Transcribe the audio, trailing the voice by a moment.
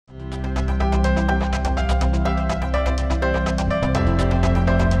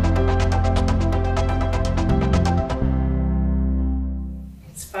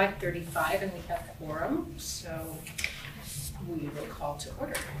5:35 and we have quorum, so we will call to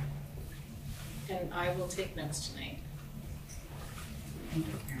order. And I will take notes tonight.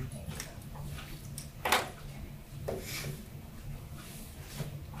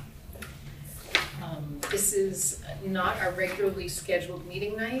 This is not our regularly scheduled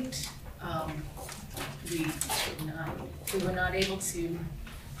meeting night. We were not able to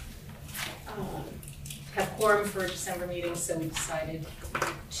have quorum for a December meeting, so we decided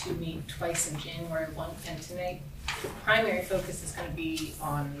to meet twice in January. And tonight, the primary focus is going to be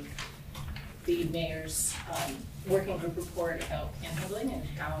on the mayor's working group report about panhandling and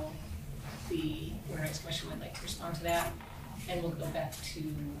how the Human Rights Commission would like to respond to that. And we'll go back to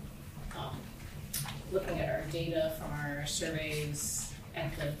looking at our data from our surveys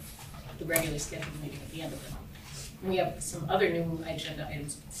at the regularly scheduled meeting at the end of the month. We have some other new agenda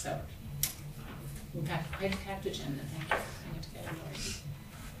items, so in fact, quite a packed agenda. Thank you. I need to get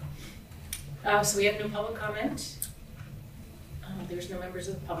it. So we have no public comment. There's no members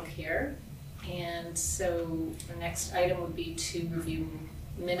of the public here. And so the next item would be to review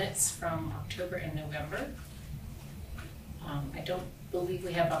minutes from October and November. I don't believe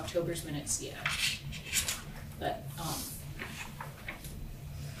we have October's minutes yet, but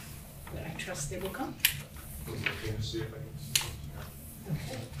I trust they will come.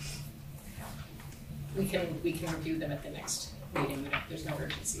 Okay. We can review them at the next meeting. There's no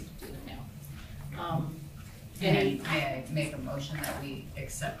urgency to do them now. May I make a motion that we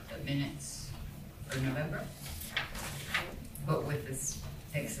accept the minutes for November, but with this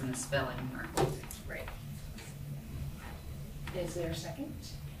fix and the spelling mark? Right. Is there a second?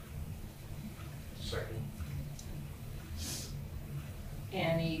 Second.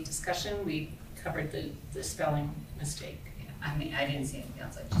 Any discussion? We covered the spelling mistake. Yeah, I mean, I didn't see anything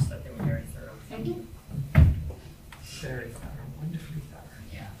else. I just thought they were very thorough. Thank you. Very thorough, wonderfully thorough.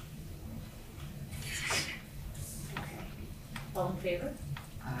 Yeah. Okay. All in favor?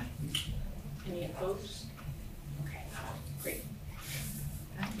 Aye. Any opposed? Okay, great.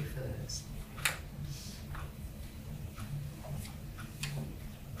 Thank you for this.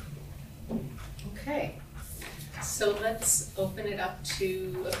 Okay, so let's open it up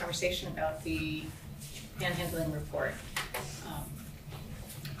to a conversation about the panhandling report.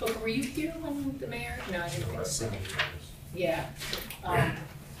 Booker, were you here when the mayor? No, I didn't think so. Yeah.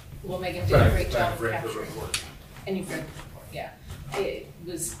 Well, Megan did a great job of capturing. And you've read the report, yeah. It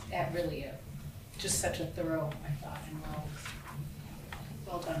was really just such a thorough, I thought, and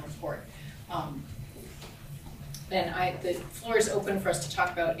well done report. And the floor is open for us to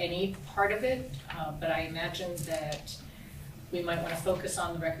talk about any part of it, but I imagine that we might want to focus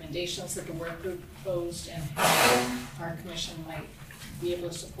on the recommendations that the work group proposed and how our commission might be able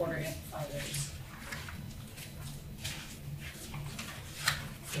to support or amplify those.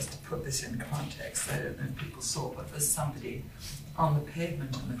 Just to put this in context, I don't know if people saw, but there's somebody on the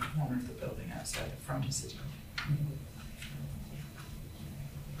pavement in the corner of the building outside the front of City.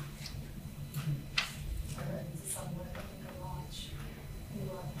 Someone in the lodge who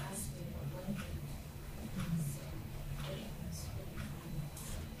asked me about Lincoln.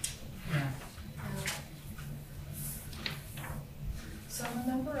 Yeah. So I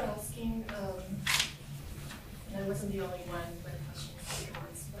remember asking, and I wasn't the only one when questions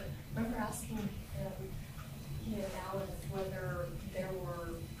was, but I remember asking he and Alan whether there were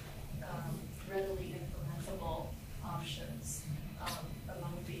readily implementable options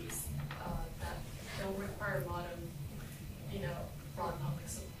among these that don't require a lot of, broad public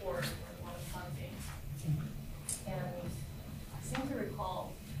support or a lot of funding. And I seem to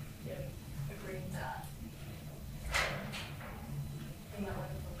recall agreeing that they might want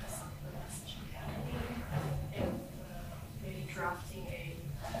to focus on the messaging and maybe drafting a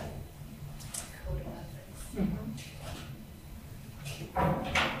code of ethics.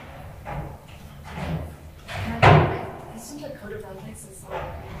 I assume the code of ethics is like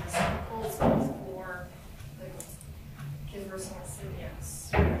rules for the givers and recipients.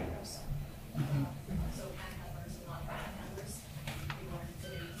 So panhandlers and non-panhandlers. We wanted to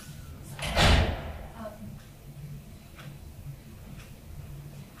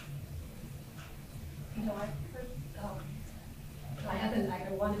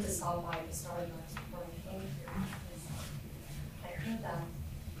I wanted to stop by the start of before we came here because I heard that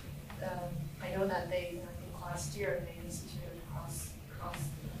I know that I think last year they instituted across what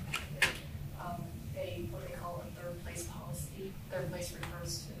they call a third place policy. Third place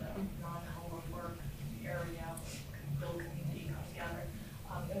refers to the non-home of work area where build community come together,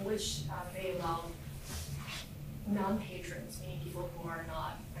 in which they allow non-patrons, meaning people who are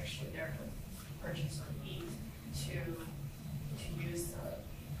not actually there to purchase or eat, to use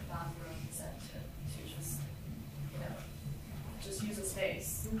the bathrooms and to just, you know, just use a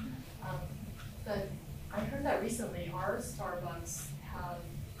space. But I heard that recently our Starbucks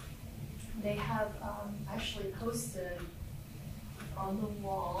have actually posted on the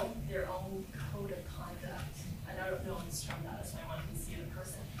wall their own code of conduct. And I don't know if it's from that, so I wanted to see it in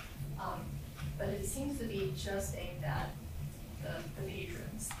person. But it seems to be just aimed at the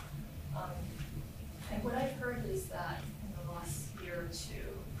patrons. And what I've heard is that in the last year or two,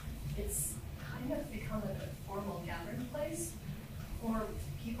 it's kind of become a formal gathering place for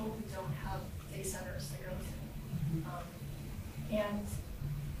people who don't have day centers to go to. And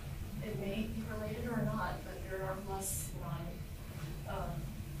it may be related or not, but there are less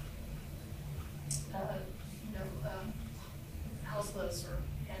houseboats or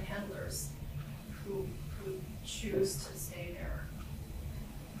panhandlers who choose to stay there.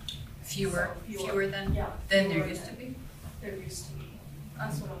 Fewer than Yeah, than there fewer used to than be? There used to be.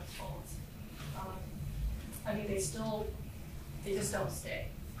 That's what I'm told. I mean, they just don't stay.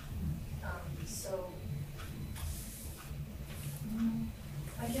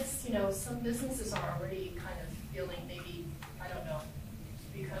 I guess, you know, some businesses are already kind of feeling maybe, I don't know,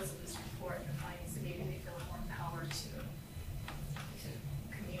 because of this report and the findings, that maybe they feel more empowered to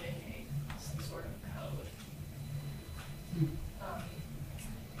communicate some sort of code.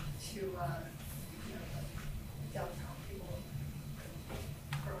 To, you know, downtown people,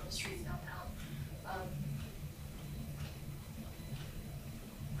 or on the streets downtown.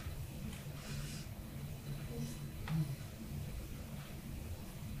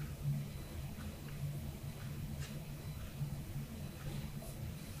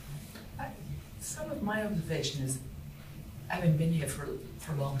 Some of my observation is, having been here for a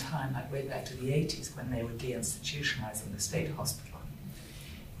long time, like way back to the 80s when they were deinstitutionalizing the state hospital.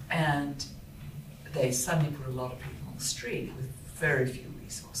 And they suddenly put a lot of people on the street with very few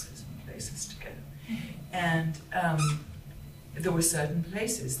resources and places to go. And there were certain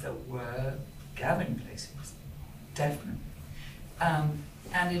places that were gathering places, definitely.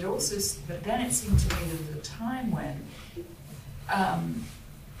 And it also, but then it seemed to me there was a time when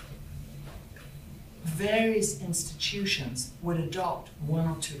various institutions would adopt one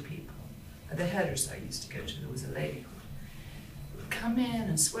or two people. At the hairdresser I used to go to, there was a lady who would come in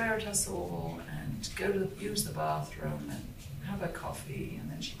and swear at us all and go to use the bathroom and have a coffee,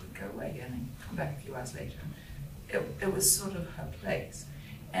 and then she would go away again and come back a few hours later. It was sort of her place.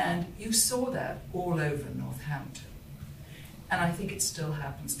 And you saw that all over Northampton. And I think it still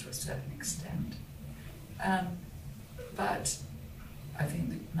happens to a certain extent. But I think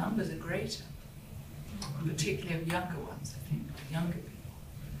the numbers are greater, particularly of younger ones, I think, younger people,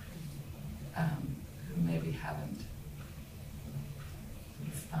 who maybe haven't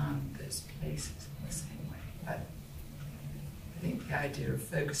found those places in the same way. But I think the idea of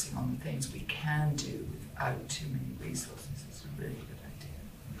focusing on the things we can do without too many resources is a really good idea.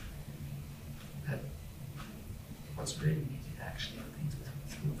 But what's really needed actually are things that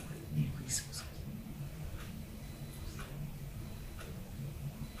need resources.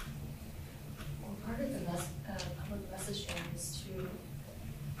 Well, part of the public messaging is to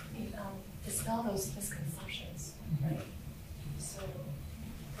dispel those misconceptions, right? So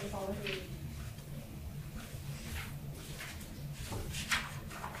there's already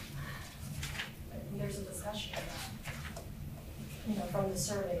there's a discussion about, you know, from the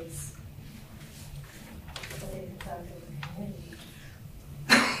surveys that they conduct in the community.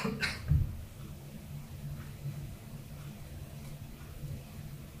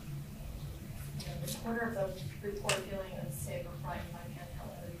 You know, the quarter of the report feeling unsafe or frightened by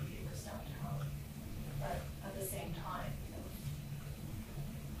handheld other behaviors downtown. But at the same time,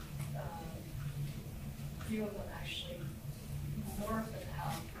 few of them actually, more of them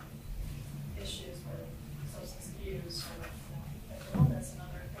have issues with substance abuse or mental illness and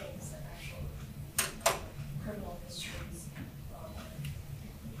other things, and actual criminal histories.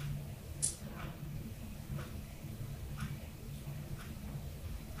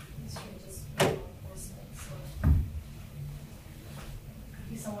 It's really just law enforcement, so could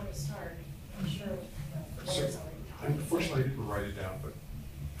be somewhere to start. I'm sure the lawyers already talked. Unfortunately, I didn't write it down, but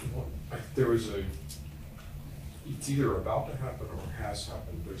there was it's either about to happen or has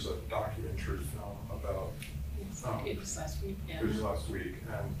happened. There's a documentary film about. It was last week, yeah. It was last week,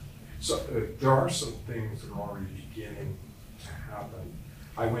 and so there are some things that are already beginning to happen.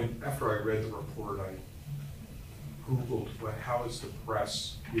 After I read the report, I Googled, how has the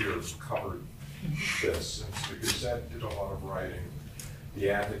press here covered this? And so the Gazette did a lot of writing. The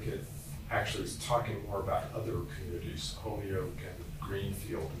Advocate actually was talking more about other communities, Holyoke and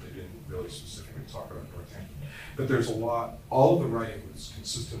Greenfield, and they didn't really specifically talk about Northampton. But there's a lot, all of the writing was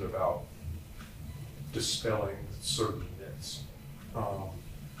consistent about dispelling certain myths.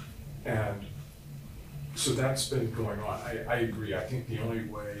 And so that's been going on. I agree. I think the only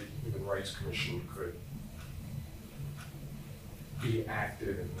way Human Rights Commission could be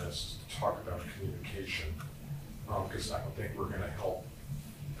active in this is to talk about communication, because I don't think we're going to help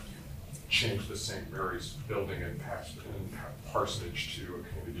change the St. Mary's building in Parsonage to a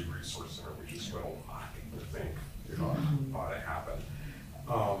community resource center, which is what a lot of people think ought to happen.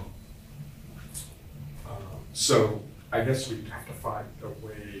 So I guess we'd have to find a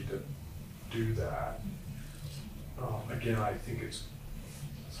way to do that. Again, I think it's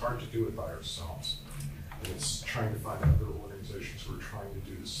hard to do it by ourselves. And it's trying to find other organizations who are trying to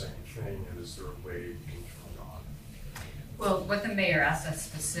do the same thing, and is there a way we can turn it on? Well, what the mayor asked us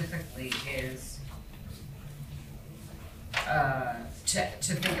specifically is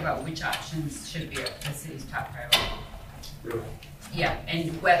to think about which options should be the city's top priority. Really? Yeah,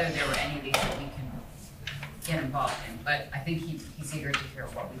 and whether there were any of these that we can get involved in. But I think he's eager to hear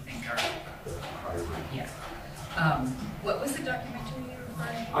what we think are. Yeah. What was the documentary you were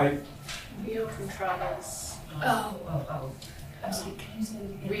referring to? Rio Contrada's. I'm sorry, can you say it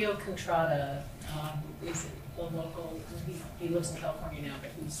again? Rio Contrada is a local. He lives in California now,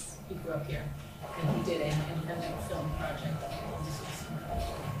 but he grew up here, and he did an independent film project.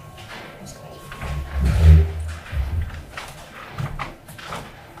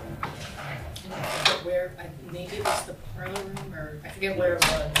 Where maybe it was the parlor room, or I forget where it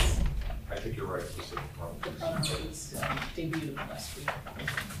was. I think you're right. It was the The parlor room was debuted last week.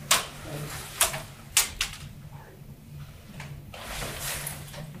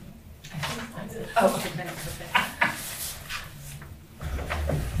 Oh, okay.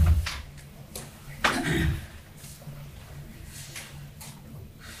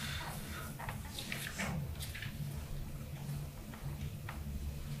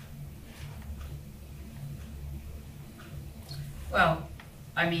 Well,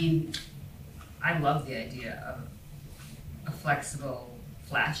 I mean, I love the idea of a flexible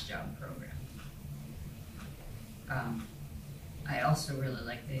flash job program. I also really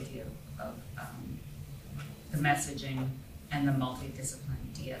like the idea of the messaging and the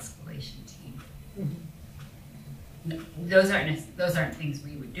multidisciplinary de-escalation team. Mm-hmm. No, those aren't things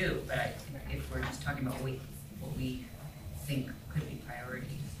we would do, but if we're just talking about what we think could be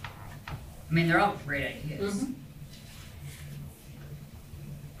priorities. I mean, they're all great ideas. Mm-hmm.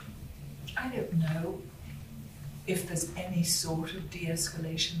 I don't know if there's any sort of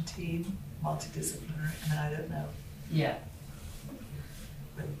de-escalation team, multidisciplinary, I mean, I don't know. Yeah.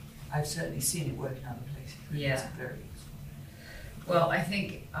 But I've certainly seen it work in other places. Yeah. It's very useful. Well, I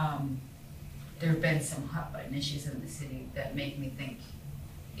think there have been some hot button issues in the city that make me think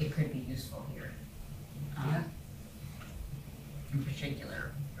it could be useful here. Yeah. In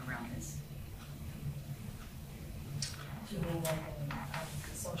particular, around this. Do you mean like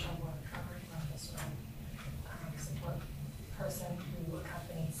a social work recovery officer, support person who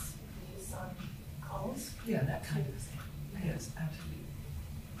accompanies these calls? Yeah, that kind of thing. Yes, absolutely.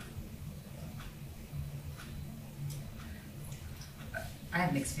 I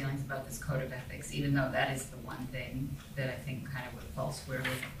have mixed feelings about this code of ethics, even though that is the one thing that I think kind of would fall square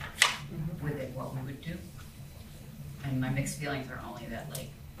within what we would do. And my mixed feelings are only that, like,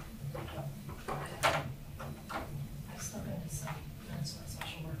 I've spoken to some friends who are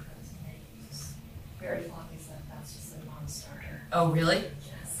social workers, and they just very fondly said that's just a non-starter. oh, really?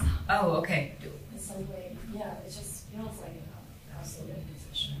 Yes. Oh, okay. In some way, yeah, it just feels like an absolute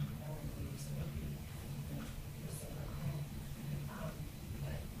imposition. No one believes it would be reciprocal.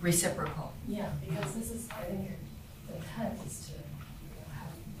 Reciprocal. Yeah, because this is, I think, the intent is to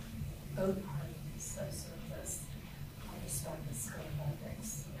have both parties of sort of this respect this code of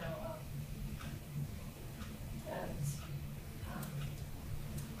ethics,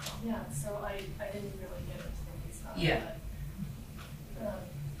 yeah, so I didn't really get into the details. Yeah. But,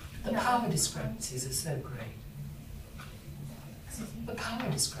 The yeah, power discrepancies are so great. excuse me? The power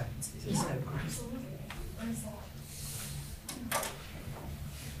discrepancies are so great. Absolutely. Where's that?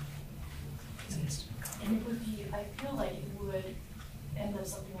 And it would be, I feel like it would end up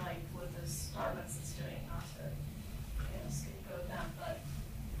something like what the Starbucks is doing, not to, scapegoat them, but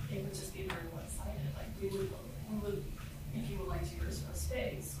it would just be very one-sided. Like we would, if you would like to use a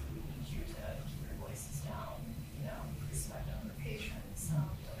space, we would need you to keep your voices down, respect other patients, don't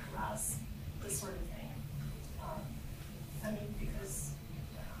harass, this sort of thing. I mean, because,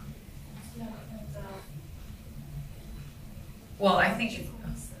 Well, I think who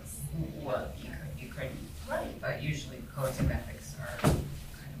wants this? well, you couldn't, Right. but usually codes of ethics are kind of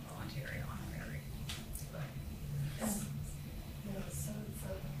voluntary, honorary. But You know, so,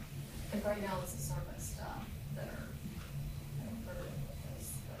 like right now, it's a sort of staff that are kind of burdened with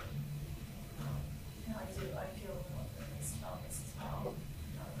this, but, you know, I feel a little nervous about this as well.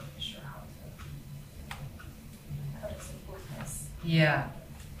 I'm not really sure how to support this. yeah,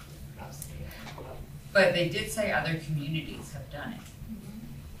 Absolutely. but they did say other communities have done it.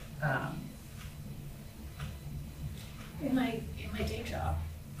 In my day job,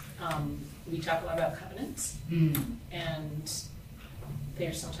 we talk a lot about covenants, and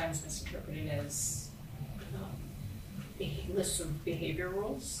they're sometimes misinterpreted as lists of behavior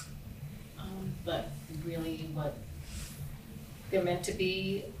rules, but really what they're meant to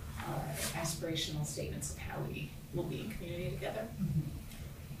be are aspirational statements of how we will be in community together.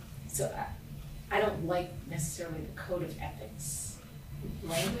 So I don't like necessarily the code of ethics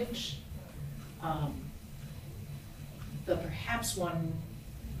language, but perhaps one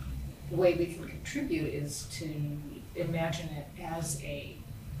way we can contribute is to imagine it as a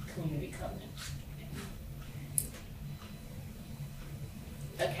community covenant.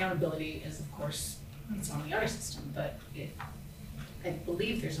 Accountability is, of course, it's on the honor system, but I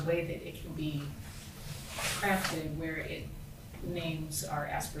believe there's a way that it can be crafted where it names our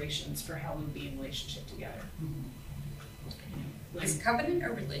aspirations for how we'll be in relationship together. Is covenant a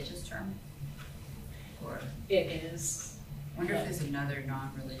religious term? Or It is. I wonder if there's another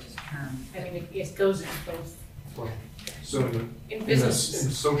non-religious term. I mean, it goes in both. Well, so In in business.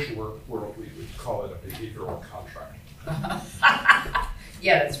 the social work world, we would call it a behavioral contract.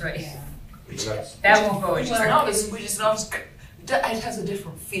 Yeah, that's right. Yeah. That won't go. Which is not, it has a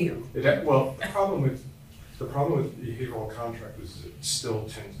different feel. Well, the problem with behavioral contract is it still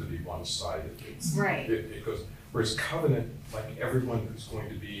tends to be one-sided. Right. It goes, whereas covenant, like everyone is going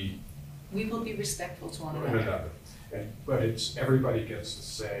to be We will be respectful to one one another. another. But it's, everybody gets to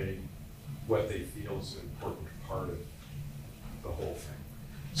say what they feel is an important part of the whole thing.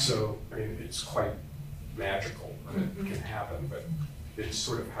 So, I mean, it's quite magical when it can happen, but it's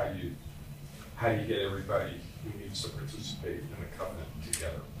sort of how you get everybody who needs to participate in a covenant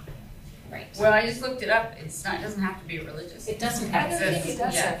together. Right. Well, I just looked it up. It doesn't have to be religious. It doesn't have to It be.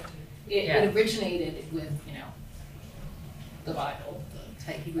 does have It originated with, the Bible,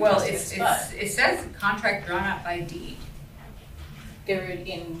 the Hebrew Well, Testament, but it says contract drawn up by deed.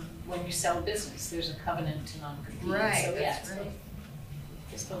 when you sell a business, there's a covenant to non-compete. Right, So, yeah, that's right.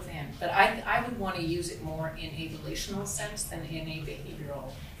 it's both and. But I would want to use it more in a relational sense than in a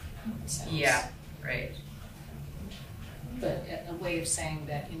behavioral sense. Yeah, right. But a way of saying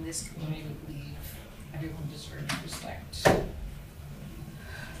that in this community, we believe everyone deserves respect.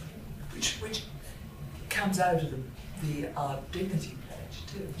 Which comes out of the dignity pledge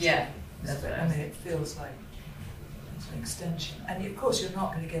too. Yeah, that's what I mean, it feels like it's an extension. And of course, you're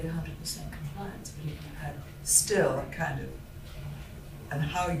not going to get 100% compliance, but you can have still a kind of, and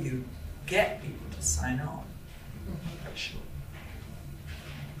how you get people to sign on. For sure.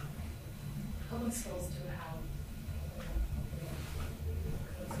 Public schools do have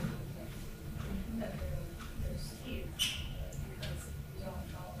there's key because you don't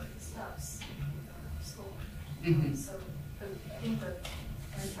follow the steps in school. Mhm. So I think the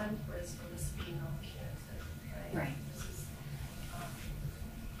intent was for this to be non-punitive, right? Right. This is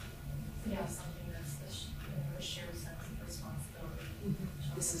something that's a shared sense of responsibility.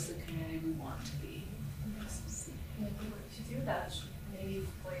 This is the community we want to be. And if we were to do that, maybe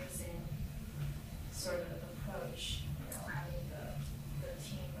play the same sort of approach, having the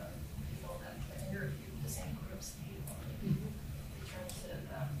team of people that interview the same groups of people, return to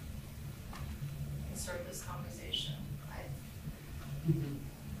them and start this conversation. I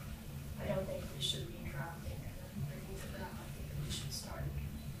don't think we should be drafting and then bringing to them. I think that we should start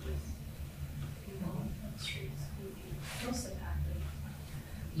with people on the streets who would be most impacted.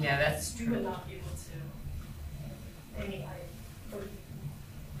 Yeah, that's We true. would not be able to, for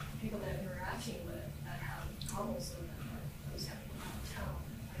people that are interacting with, that have problems with them, or those kind of people out of town,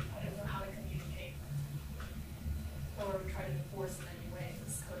 I don't know how to communicate or try to enforce in any way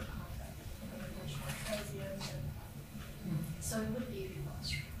this code of conduct, much more transient, and so it would be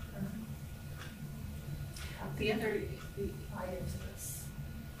demonstrative.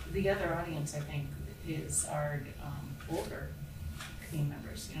 The other audience, I think, is our older team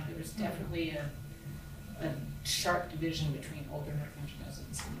members. There was definitely a sharp division between older Northampton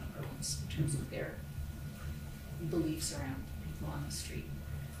residents and younger ones in terms of their beliefs around people on the street.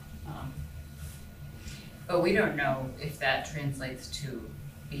 But we don't know if that translates to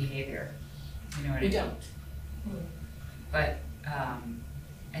behavior. You know what I We mean? don't. But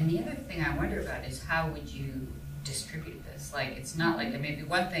And the other thing I wonder about is how would you distribute this? Like, it's not like, it may be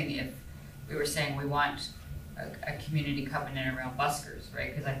one thing if we were saying we want a community covenant around buskers,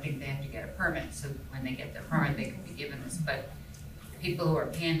 right? Because I think they have to get a permit, so when they get their permit, they can be given this. But people who are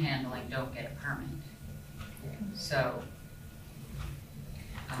panhandling don't get a permit. So.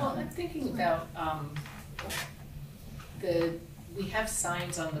 Well, I'm thinking about, we have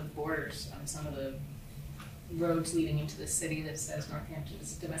signs on the borders on some of the roads leading into the city that says Northampton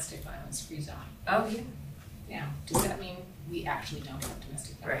is a domestic violence free zone. Oh, yeah. Now, does that mean we actually don't have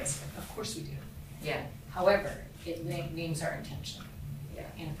domestic violence? Right. Of course we do. Yeah. However, it names our intention. Yeah.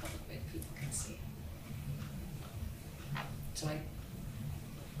 In a public way that people can see. So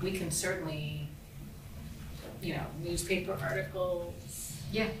we can certainly, newspaper articles.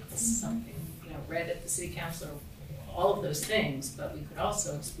 Yeah. Something, read at the city council, all of those things, but we could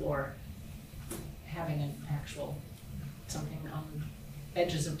also explore having an actual, something on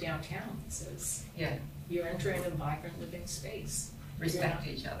edges of downtown that says, Yeah. you're entering a vibrant living space. Respect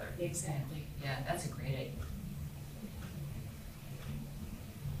each other. Exactly. Yeah, that's a great idea.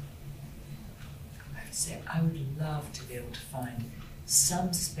 I would say I would love to be able to find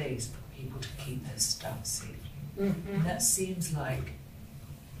some space for people to keep their stuff safely. Mm-hmm. And that seems like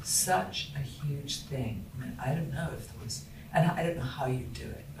such a huge thing. I mean, I don't know if there was, and I don't know how you do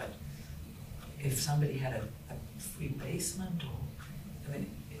it, but if somebody had a free basement, or, I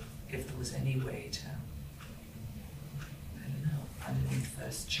mean, if there was any way to, I don't know, underneath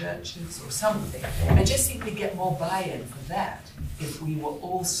First Churches or something. I just think we'd get more buy-in for that if we were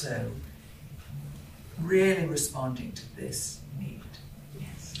also really responding to this need.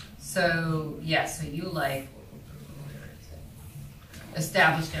 Yes. So, yeah, so you like,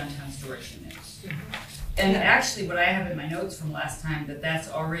 establish downtown storage units. And actually, what I have in my notes from last time, that's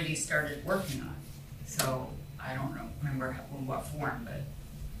already started working on. So, I don't remember in what form, but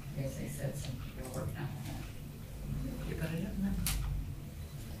I guess they said some people were working on that. Yeah, but I don't remember.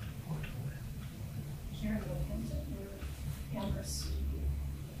 Here in Northampton or Amherst?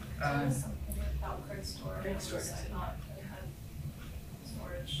 Something about crate storage. Crate storage. I thought they had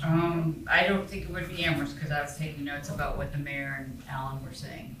storage. I don't think it would be Amherst, because I was taking notes about what the mayor and Alan were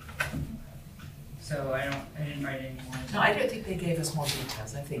saying. So I didn't write any more. No, I don't think they gave us more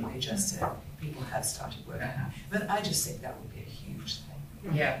details. I think they just said people have started working. But I just think that would be a huge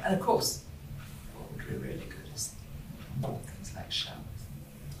thing. Yeah. And of course, what would be really good is things like showers.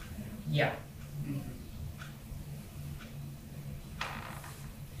 Yeah.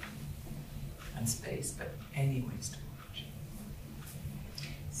 And space, but anyway, storage.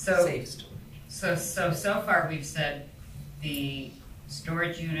 So, Safe storage. so far we've said the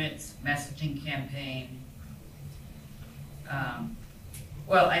storage units, messaging campaign.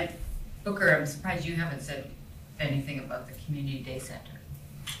 Booker, I'm surprised you haven't said anything about the community day center.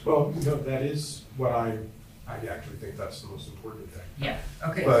 Well, no, that is what I actually think that's the most important thing. Yeah,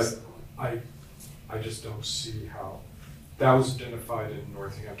 okay. But I just don't see how, that was identified in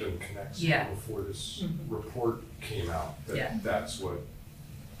Northampton Connects Yeah. before this Mhm. report came out, Yeah. that that's what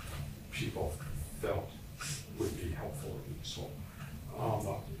people felt would be helpful and useful.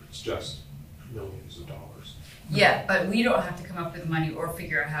 It's just millions of dollars. Yeah, but we don't have to come up with money or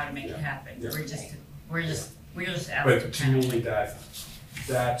figure out how to make it Yeah. happen. Yeah. We're just out. But to me,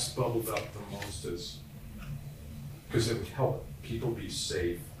 that's bubbled up the most as, because it would help people be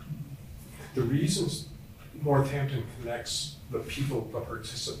safe. The reasons Northampton Connects, the people, the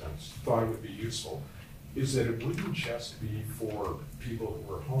participants, thought it would be useful is that it wouldn't just be for people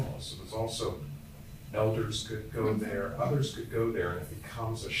who were homeless. It was also elders could go there, others could go there, and it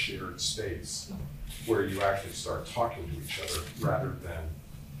becomes a shared space where you actually start talking to each other rather than,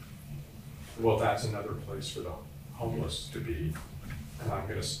 well, that's another place for the homeless to be, and I'm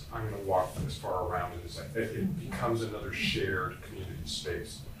gonna walk as far around it as it becomes another shared community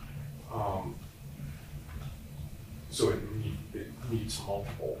space. So it needs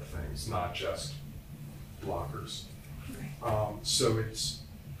multiple things, not just lockers. So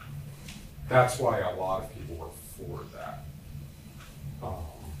that's why a lot of people were for that.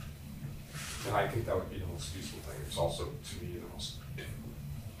 And I think that would be the most useful thing. It's also, to me, the most difficult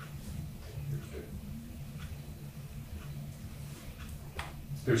thing to do.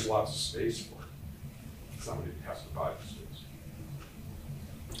 There's lots of space for it. Somebody has to buy the space.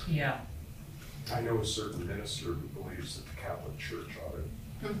 Yeah. I know a certain minister who believes that the Catholic Church ought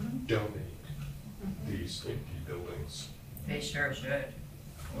to donate these empty buildings. They sure should.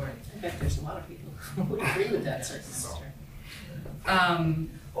 I bet there's a lot of people who would agree with that certain sister.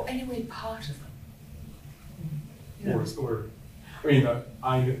 Or anyway, part of them. Or,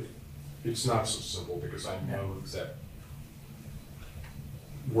 it's not so simple because I know that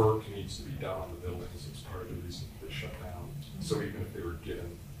work needs to be done on the buildings. It's part of the reason they shut down. So even if they were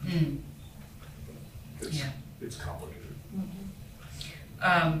given, it's complicated.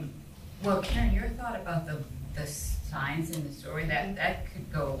 Well, Karen, your thought about the signs in the story, that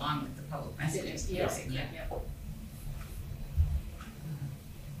could go along with the public message. It is, yes, Yeah. yeah.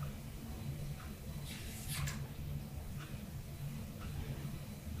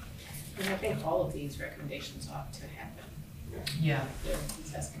 And I think all of these recommendations ought to happen. Yeah.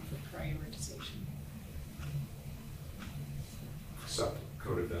 He's asking for prioritization. Except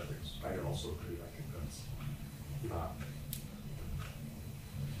code of ethics. I also agree. I think that's not.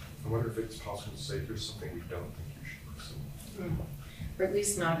 I wonder if it's possible to say here's something we don't think you should pursue. Or at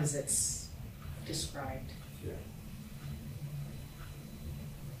least not as it's described. Yeah.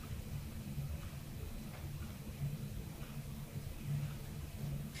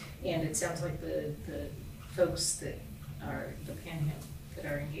 And it sounds like the folks that are that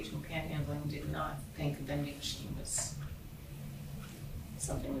are engaged in panhandling did not think a vending machine was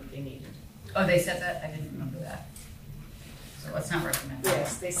something that they needed. Oh, they said that? I didn't remember that. So let's not recommend that.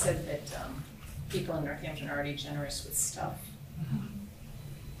 Yes, they said that people in Northampton are already generous with stuff.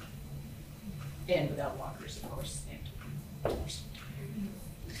 And without walkers, of course.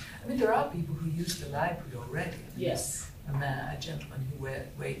 I mean, there are people who use the library already. Yes. A gentleman who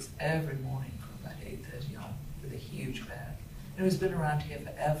waits every morning from about 8:30 on with a huge bag. And he's been around here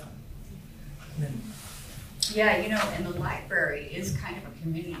forever. I mean, Yeah, you know, and the library is kind of a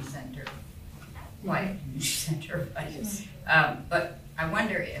community center, quiet community center, but I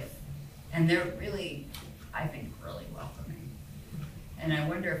wonder if, and they're really, I think, really welcoming. And I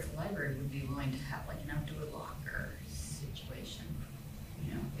wonder if the library would be willing to have like an outdoor locker situation.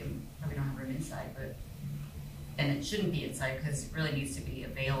 You know, they probably don't have room inside, but, and it shouldn't be inside because it really needs to be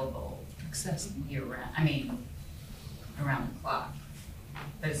available accessible. year round, around the clock.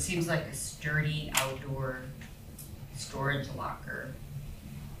 But it seems like a sturdy outdoor storage locker.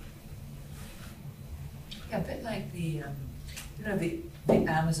 Yeah, a bit like the, the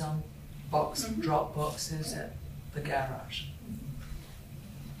Amazon box, drop boxes at the garage.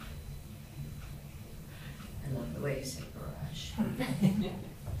 I love the way you say garage.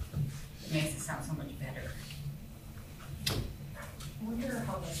 It makes it sound so much better. I wonder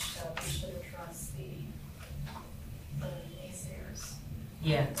how much we should address the naysayers.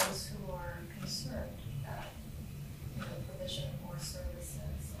 Yeah. Those who are concerned that, provision of more services,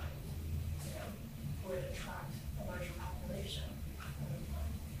 would attract a larger population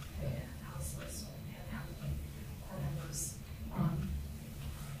of houseless or panhandling members.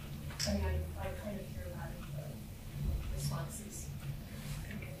 I kind of hear that in the responses,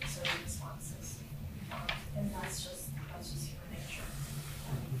 survey responses, and that's just human nature.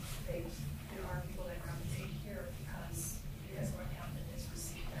 There are people that gravitate here because Northampton is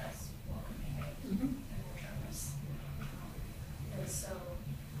perceived as welcoming and more generous. And so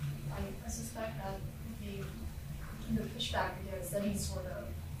I suspect that the pushback against any sort of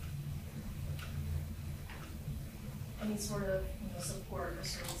support or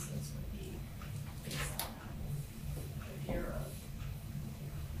services would be based on the fear of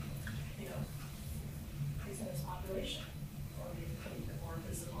increasing its population or being a bit more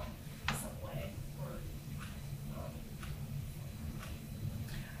visible in some way or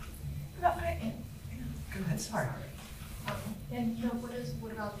Go ahead, sorry. and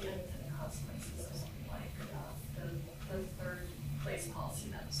what about the unintended consequences of something like the third place policy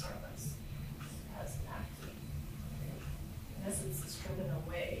that Starbucks has enacted? In essence, it's driven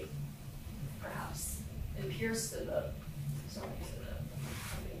away, perhaps, it appears to the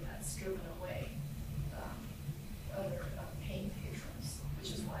company that's driven away other paying patrons,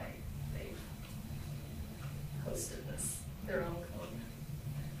 which is why they've hosted their own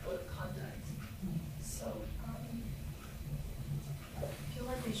code of conduct. So I feel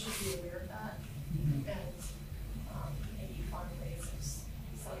like they should be aware of that and maybe find ways of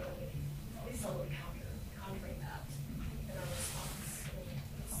subtly countering that in our response.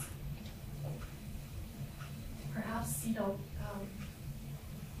 Perhaps,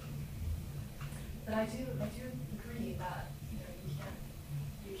 but I do agree that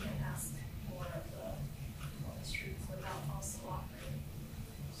you can't ask more of the streets without also offering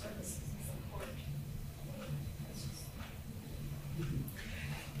services and support. It's just,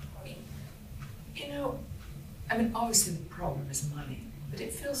 obviously the problem is money, but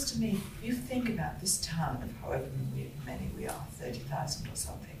it feels to me, if you think about this town of however many we are, 30,000 or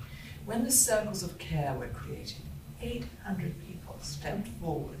something, when the circles of care were created, 800 people stepped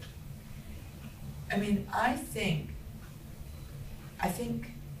forward. I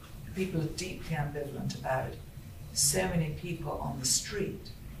think people are deeply ambivalent about so many people on the street.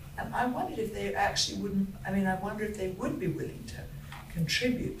 And I wondered if they actually wouldn't, I wonder if they would be willing to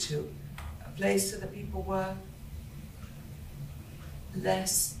contribute to a place so that people were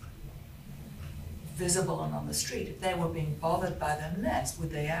less visible and on the street. If they were being bothered by them less,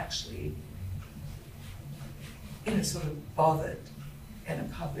 would they actually, sort of bothered in a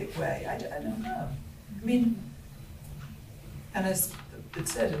public way? I don't know. I mean, and as it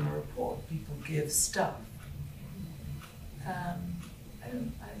said in the report, people give stuff. I'm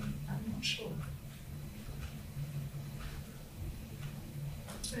not sure.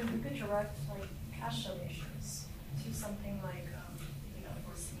 So if we could direct like cash donations to something like,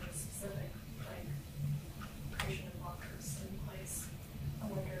 for something specific, like creation of lockers in place, I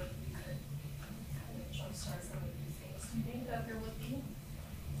wonder if we could kind of jumpstart some of these things. Do you think that there would be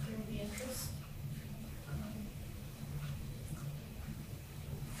interest?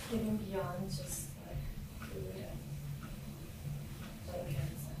 Getting beyond just like food and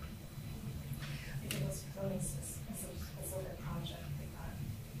blankets and if it was really a specific project like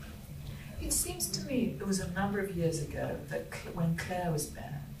that. It seems to me it was a number of years ago that when Claire was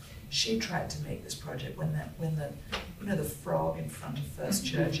mayor, she tried to make this project when the frog in front of First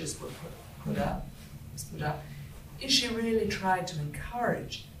Churches was put up. She really tried to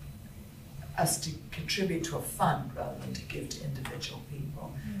encourage us to contribute to a fund rather than to give to individual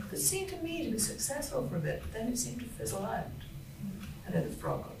people. It seemed to me to be successful for a bit, but then it seemed to fizzle out. I know the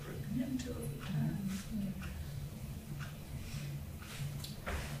frog got broken into a few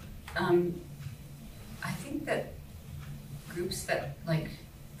times. I think that groups that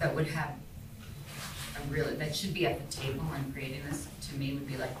would have that should be at the table in creating this, to me, would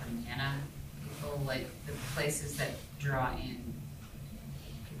be like the MANA people, like the places that draw in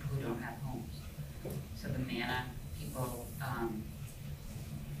people who don't have homes. So the MANA people,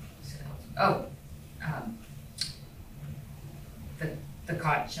 the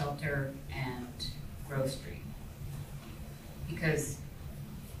cot shelter and Grove Street. Because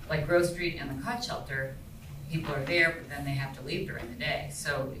like Grove Street and the cot shelter, people are there, but then they have to leave during the day.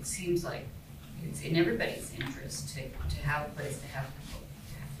 So it seems like it's in everybody's interest to have a place to have people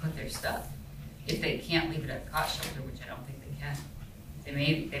put their stuff. If they can't leave it at the cot shelter, which I don't think they can,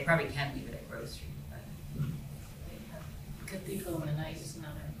 they probably can leave it at Grove Street. But Cathedral in the night is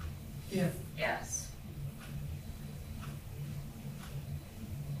another. Yeah. yes.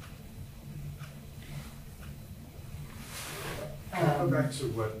 Can I go back to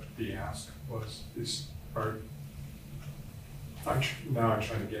what the ask was? I'm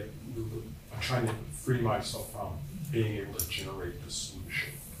trying to free myself from being able to generate the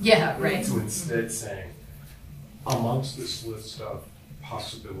solution. Yeah, right. So instead saying, amongst this list of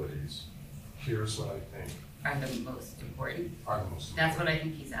possibilities, here's what I think Are the most important. are the most important. That's what I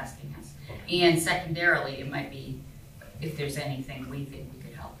think he's asking us. Okay. And secondarily, it might be if there's anything we think we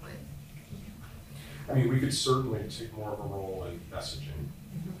could help with. I mean, we could certainly take more of a role in messaging.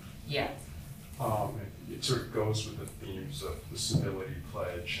 Yeah. It sort of goes with the themes of the civility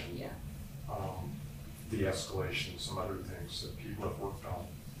pledge and Yeah. de-escalation, some other things that people have worked on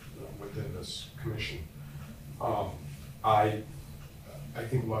within this commission. I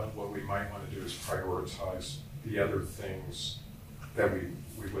think what we might want to do is prioritize the other things that we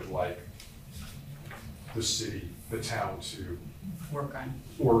would like the city, the town to Work on.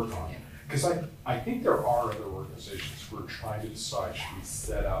 Yeah. Yeah. Because I think there are other organizations who are trying to decide,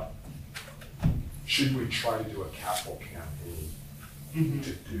 should we try to do a capital campaign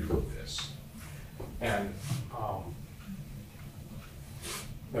to do this? And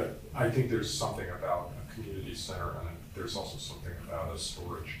but I think there's something about a community center, and there's also something about a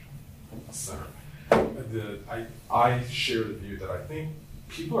storage center. I share the view that I think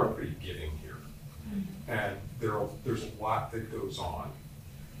people are pretty giving here, and there's a lot that goes on.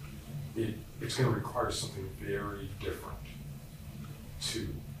 It's going to require something very different to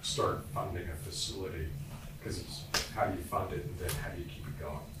start funding a facility, because it's how do you fund it and then how do you keep it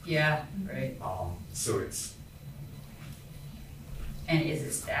going. Yeah, right. So it's. And is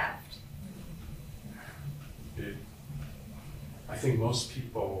it staffed? I think most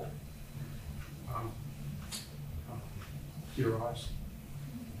people theorize.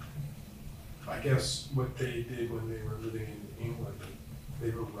 I guess what they did when they were living in England, they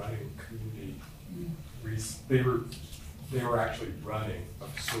were running community. They were actually running a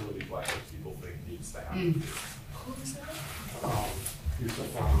facility like what people think needs to happen. Who was that? He's the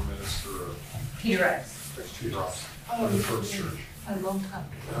former minister of Peter X. Peter Ross, Oh, of the First Church. A long time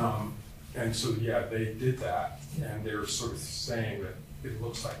ago. And so, yeah, they did that, and they're sort of saying that it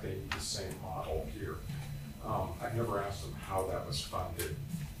looks like they need the same model here. I've never asked them how that was funded,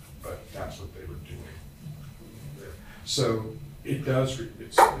 but that's what they were doing. So it does,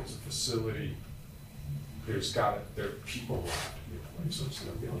 it's a facility, there are people will have to be in place, so it's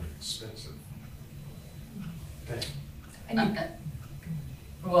gonna be an expensive thing. And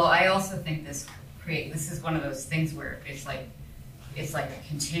you, Well, I also think this is one of those things where it's like a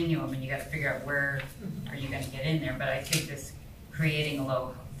continuum and you gotta figure out where are you gonna get in there, but I think this creating a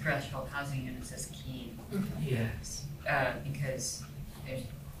low threshold housing units is key. yes. Because there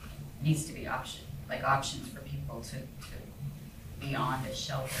needs to be options for people to be on this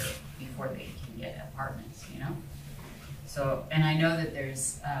shelter before they can get apartments, you know? So, and I know that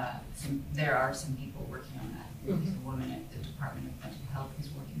there are some people working on that. There's a woman at the Department of Mental Health who's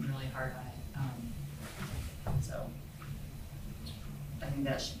working really hard on it. So I think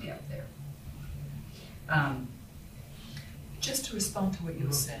that should be up there. Just to respond to what you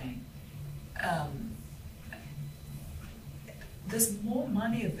were saying, there's more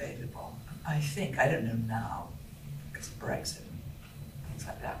money available, I think, I don't know now, because of Brexit and things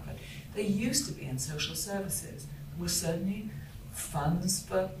like that, but there used to be in social services, there were certainly funds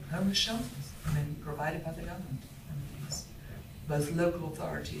for homeless shelters, provided by the government, both local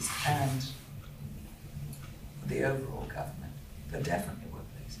authorities and the overall government. There definitely were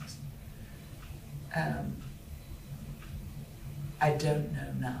places. I don't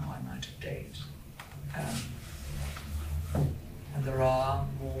know now, I'm out of date. And there are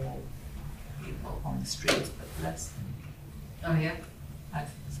more people on the streets, but less than Oh yeah? I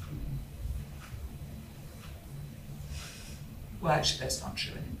think so. Well, actually, that's not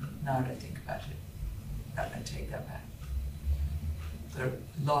true anymore. Now that I think about it, I take that back. There are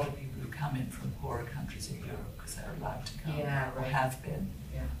a lot of people who come in from poorer countries in Europe because they're allowed to come, Yeah, or right. have been,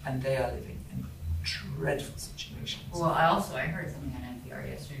 Yeah. and they are living in dreadful situations. Well, I heard something on NPR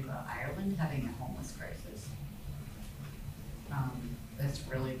yesterday about Ireland having a homeless crisis. That's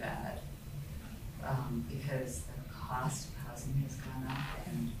really bad because the cost of housing has gone up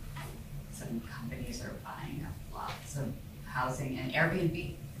and some companies are buying up lots of housing, and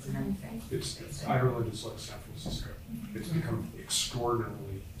Airbnb is another thing. Ireland is like San Francisco. It's become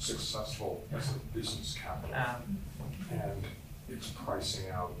extraordinarily successful as a business capital, and it's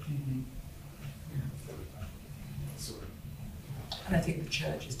pricing out everything. So, And I think the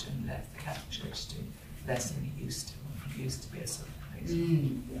church is doing less, the Catholic Church is doing less than it used to. It used to be a sort of place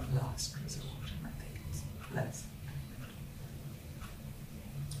of last resort, and I think it's less.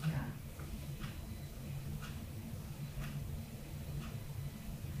 Yeah.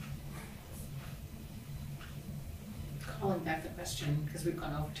 Calling back the question, because we've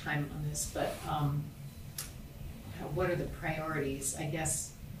gone over time on this, but what are the priorities? I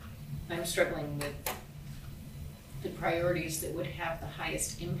guess I'm struggling with the priorities that would have the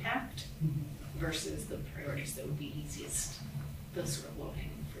highest impact versus the priorities that would be easiest, the sort of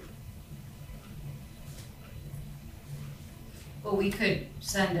low-hanging fruit. Well, we could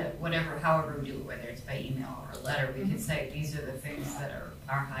send it however we do it, whether it's by email or a letter, we could say, these are the things that are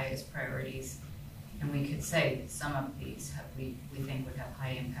our highest priorities. And we could say that some of these we think would have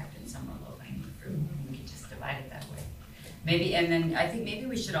high impact and some are low-hanging fruit. We could just divide it that way. Maybe, and then I think maybe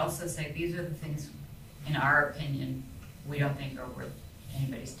we should also say, these are the things, in our opinion, we don't think are worth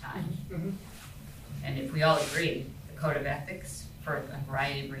anybody's time. And if we all agree, the code of ethics, for a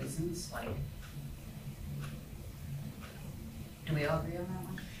variety of reasons, like, do we all agree on that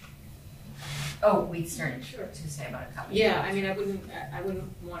one? Oh, we started to say about a couple. Yeah, I mean, I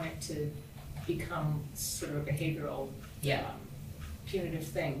wouldn't want it to become sort of a behavioral, punitive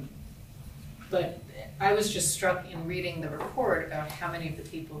thing. But I was just struck in reading the report about how many of the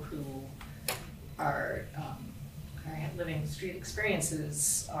people who are living street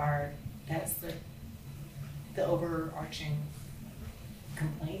experiences that's the overarching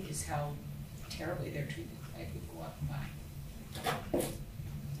complaint is how terribly they're treated by people walking by.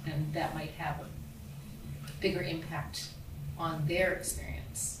 And that might have a bigger impact on their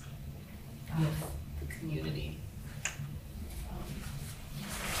experience of the community.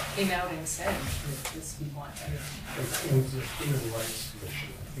 Came out and said that this we want better. and the Human Rights Commission,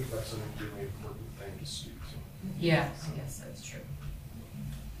 I think that's a really important thing to speak to. Yes, that's true.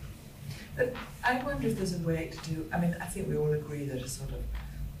 But I wonder if there's a way to do, I mean, I think we all agree that a sort of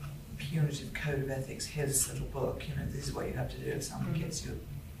punitive code of ethics, here's a little book, this is what you have to do if someone gets you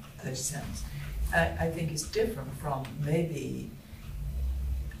 30 cents. I think it's different from maybe,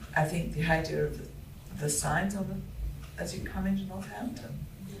 I think the idea of the signs on them as you come into Northampton.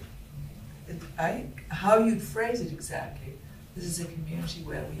 How you'd phrase it exactly, this is a community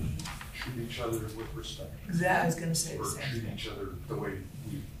where we Treat each other with respect. Exactly, I was going to say the Or same treat thing. each other the way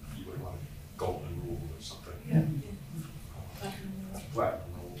you would want a golden rule or something. Yeah. Platinum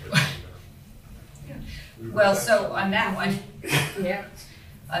rule. But, Yeah. Well, so on that one, Yeah.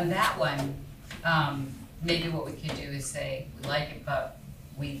 on that one, maybe what we could do is say, we like it, but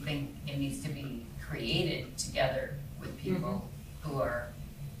we think it needs to be created together with people who are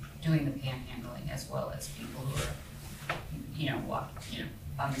doing the panhandling as well as people who are,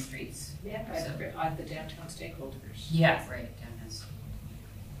 on the streets. Yeah, by the downtown stakeholders. Yeah, right, downtown.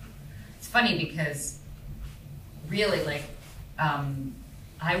 It's funny because really, like,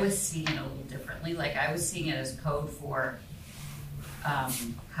 I was seeing it a little differently. Like, I was seeing it as code for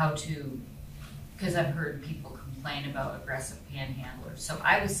how to, because I've heard people complain about aggressive panhandlers. So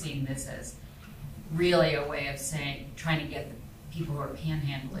I was seeing this as really a way of saying, trying to get the people who are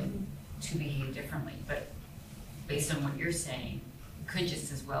panhandling to behave differently. But based on what you're saying, it could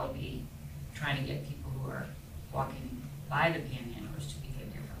just as well be trying to get people who are walking by the panhandlers to behave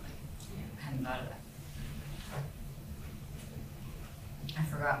differently. I hadn't thought of that. I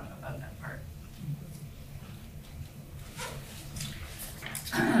forgot about that part.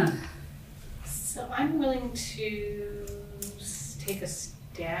 So I'm willing to take a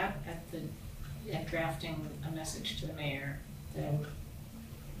stab at drafting a message to the mayor that I would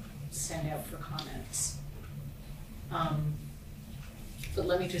send out for comments. But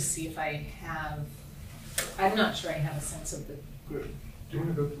let me just see if I have, I'm not sure I have a sense of the group. Do you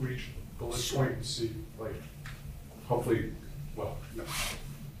want to go through each bullet Sure. point and see, like, hopefully, well, no.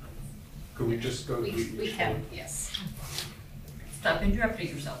 Could we just go through each We can, bullet? yes. Stop interrupting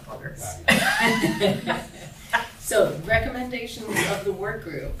yourself, Booker. So recommendations of the work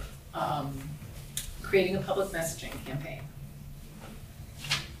group, creating a public messaging campaign.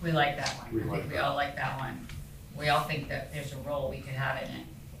 We like that one. We I like think we that. all like that one. We all think that there's a role we could have in it.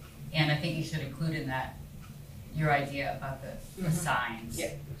 And I think you should include in that your idea about the signs.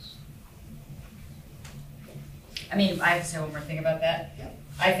 Yeah. Yes. I mean, I have to say one more thing about that. Yeah.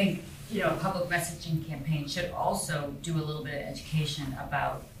 I think, a public messaging campaign should also do a little bit of education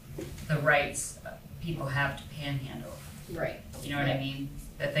about the rights people have to panhandle. Right. You know what I mean?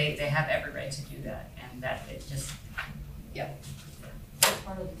 That they have every right to do that, and that it just, That's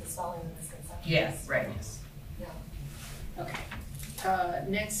part of the dispelling the misconceptions. yes, right. Yeah. Okay.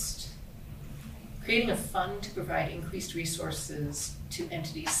 Next, creating a fund to provide increased resources to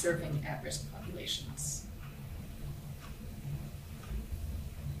entities serving at-risk populations.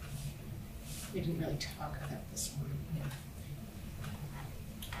 We didn't really talk about this one.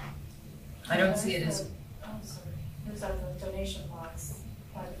 I don't see it as, There's a donation box,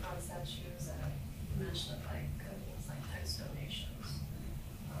 private funds that choose and mention like things like tax donations.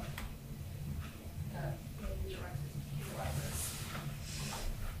 That may be directed to libraries.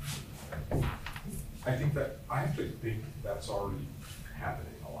 I think that, I actually think that's already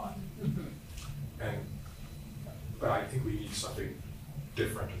happening a lot. But I think we need something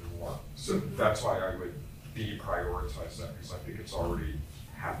different and more. So that's why I would deprioritize that, because I think it's already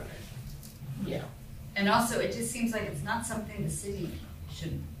happening. Yeah. and also it just seems like it's not something the city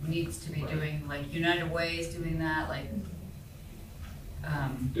needs to be Right. doing, like United Way is doing that, like,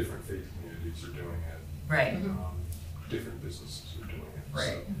 Different faith communities are doing it. right. Different businesses are doing it.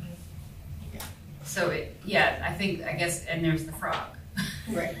 Right. So, So I guess, and there's the frog.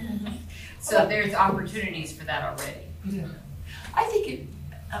 Right. So there's opportunities for that already. Yeah. I think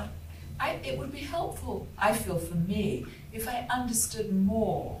it would be helpful, I feel, for me, if I understood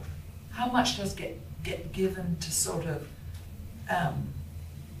more how much does get given to sort of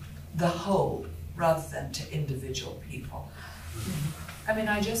the whole rather than to individual people. I mean,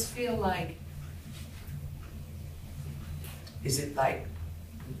 I just feel like, is it like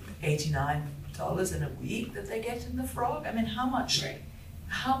 $89 in a week that they get in the frog? I mean, how much? Right.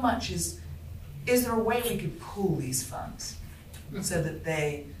 How much is there a way we could pool these funds so that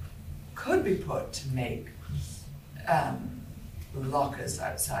they could be put to make lockers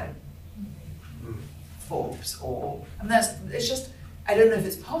outside Forbes it's just, I don't know if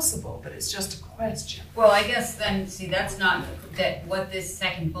it's possible, but it's just a question. Well, I guess then, see, that's not, that what this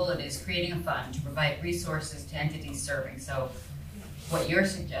second bullet is, creating a fund to provide resources to entities serving. So what you're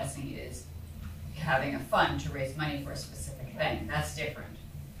suggesting is having a fund to raise money for a specific thing. That's different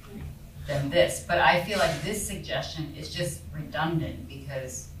than this. But I feel like this suggestion is just redundant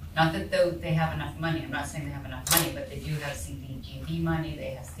because, not that though they have enough money, I'm not saying they have enough money, but they do have CDGB money,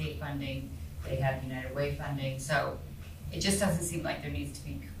 they have state funding, they have United Way funding. So it just doesn't seem like there needs to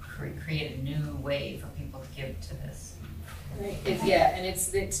be create a new way for people to give to this. Right. And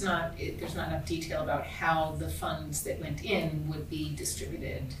there's not enough detail about how the funds that went in would be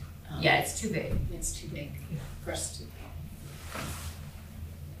distributed. Yeah, it's too big. It's too big for us to.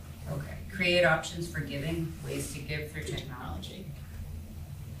 Okay. Create options for giving, ways to give through technology.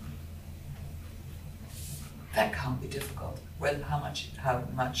 That can't be difficult. Well, how much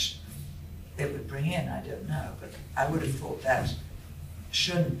it would bring in, I don't know, but I would have thought that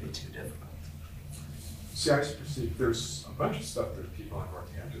shouldn't be too difficult. See, I perceive there's a bunch of stuff that people in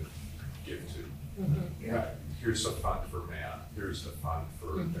Northampton give to. Yeah. Here's a fund for man, here's the fund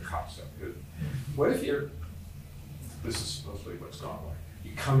for the cop stuff. What if this is supposedly what's gone on.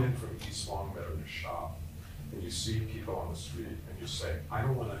 You come in from East Longmeadow to shop, and you see people on the street, and you say, I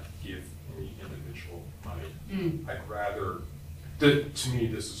don't want to give any individual money. I'd rather, to me,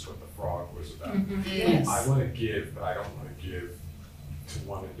 this is what the frog was about. Yes. I want to give, but I don't want to give to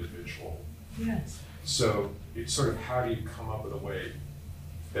one individual. Yes. So it's sort of how do you come up with a way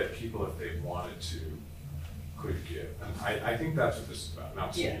that people, if they wanted to, could give. And I think that's what this is about. Now,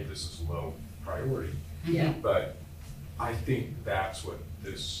 to me, this is low priority, Yeah. but I think that's what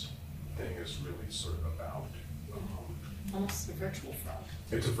this thing is really sort of about. Almost a virtual frog.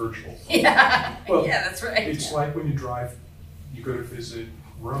 It's a virtual. Yeah, Well, yeah, that's right. It's like when you go to visit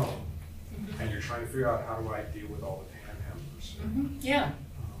Rome, and you're trying to figure out how do I deal with all the panhandlers. Yeah.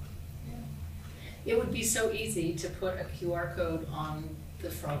 It would be so easy to put a QR code on the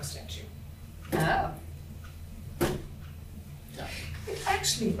frog statue. Oh. Done.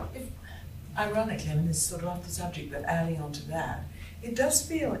 Actually, ironically, I mean, this is sort of off the subject, but adding on to that, it does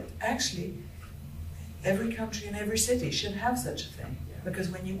feel actually every country and every city should have such a thing. Yeah. Because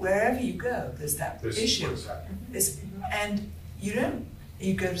wherever you go, there's that This issue. is what's happening. And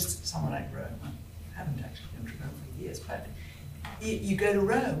you go to somewhere like Rome, I haven't actually been to Rome for years, but you go to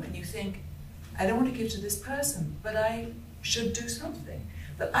Rome and you think, I don't want to give to this person, but I should do something.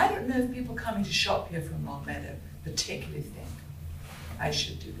 But I don't know if people coming to shop here from Longmeadow particularly think, I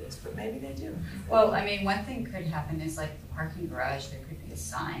should do this, but maybe they do. Well, I mean, one thing could happen is like the parking garage, there could be a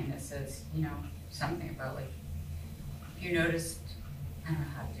sign that says, you know, something about like, if you noticed, I don't know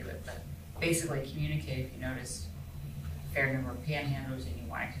how to do it, but basically communicate if you noticed a fair number of panhandlers and you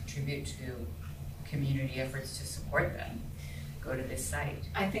want to contribute to community efforts to support them, go to this site.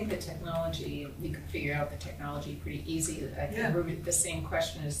 I think the technology, we could figure out the technology pretty easy. I think we're the same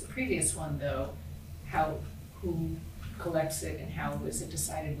question as the previous one, though. Who collects it and how is it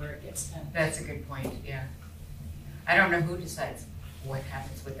decided where it gets sent? That's a good point, yeah. I don't know who decides what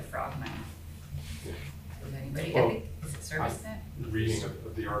happens with the frog money. Does anybody, Well, is it service net? Reading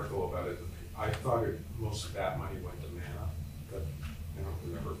the article about it, I thought most of that money went to Mana, but I don't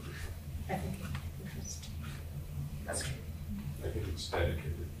remember for sure. I think interest. That's good. I think it's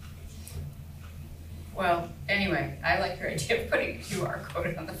dedicated. Well, anyway, I like your idea of putting a QR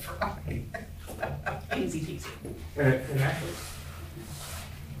code on the frog. Easy peasy. And actually,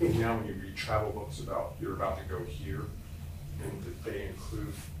 I think now when you read travel books about you're about to go here, and that they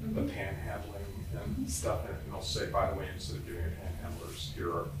include the panhandling and stuff, and they'll say, by the way, instead of doing it panhandlers,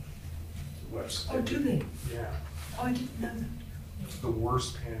 here are websites. Oh, do they? Yeah. Oh, I didn't know that. The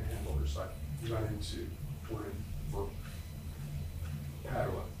worst panhandlers I've run into were in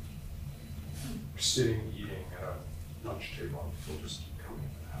Padua, sitting eating at a lunch table, and people just keep coming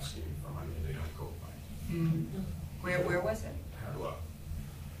and asking for money, and they don't go by. Where was it? Padua.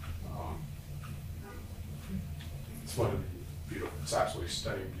 It's one of the beautiful, it's absolutely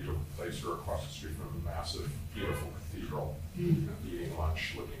stunning, beautiful place. You're across the street from a massive, beautiful cathedral, eating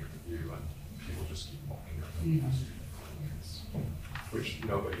lunch, looking at the view, and people just keep walking up and asking for money, which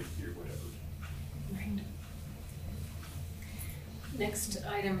nobody here would ever do. Right. Next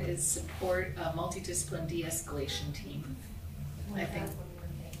item is support a multidiscipline de-escalation team. I think. One more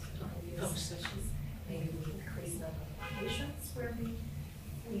thing to Oh, introduce, so- which is maybe we increase the number of patients where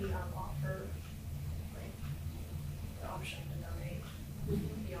we offer like the option to donate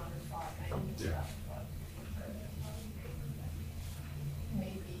beyond the frog. I think it's about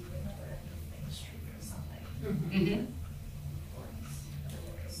maybe another end of Main Street or something. Mm-hmm. Or the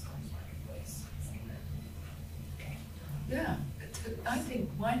Lucas Marketplace, something. Yeah, I think,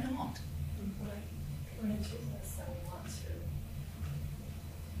 why not? We're into this, so we want to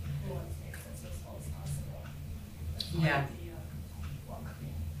make it as visible as possible. That's why Yeah. the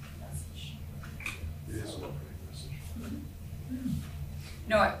welcoming message. It is a welcoming message.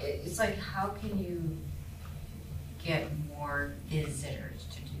 No, it's like, how can you get more visitors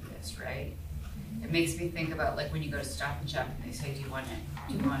to do this, right? It makes me think about like when you go to Stop and Shop and they say, do you want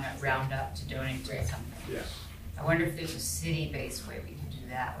to round up to donate to something? Yes. I wonder if there's a city-based way we can do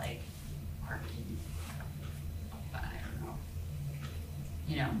that, like parking, I don't know.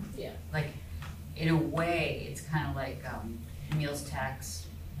 You know, Yeah. like, in a way, it's kind of like meals tax,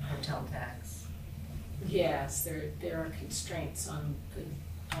 hotel tax. Yes, there are constraints on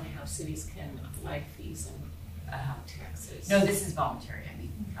how cities can apply fees and taxes. No, this is voluntary, I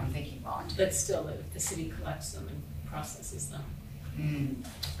mean, I'm thinking voluntary. But still, the city collects them and processes them. Right.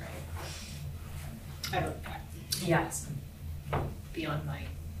 I don't, Yes. beyond my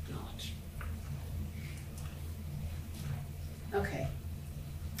knowledge. Okay.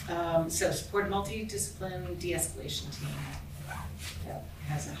 So support multidiscipline de-escalation team that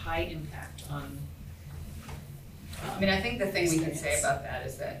has a high impact on. I mean, I think the thing we can say about that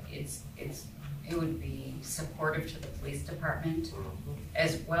is that it would be supportive to the police department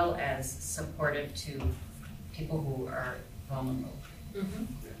as well as supportive to people who are vulnerable. Mm-hmm.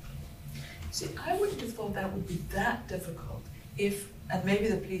 See, I wouldn't have thought that would be that difficult if, and maybe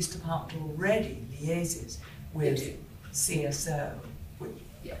the police department already liaises with CSO.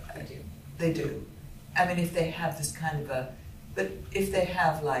 Yeah, I do. They do. I mean, if they have this kind of but if they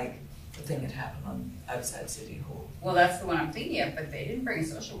have like the thing that happened on outside City Hall. Well, that's the one I'm thinking of, but they didn't bring a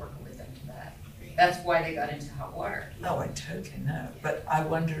social worker with them to that. That's why they got into hot water. No, I totally know, but I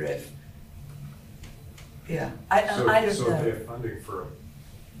wonder if, I don't know. So if they have funding for a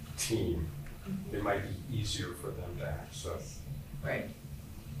team, it might be easier for them to access Right.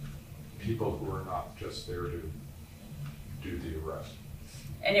 people who are not just there to do the arrest.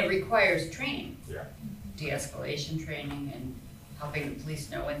 And it requires training. Yeah. De-escalation training and helping the police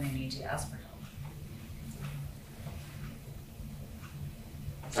know when they need to ask for help.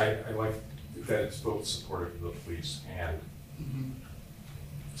 I like that it's both supportive to the police and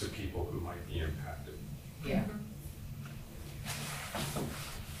to people who might be impacted. Yeah.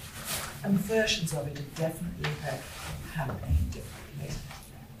 And versions of it are definitely happening differently.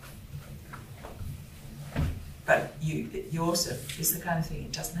 But you also, it's the kind of thing,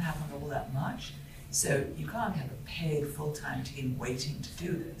 it doesn't happen all that much. So you can't have a paid full-time team waiting to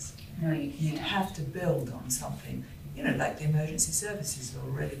do this. No, you You'd can't. have to build on something, like the emergency services are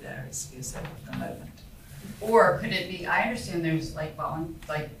already there at CSO at the moment. Or could it be, I understand there's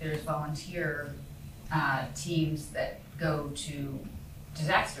there's volunteer teams that go to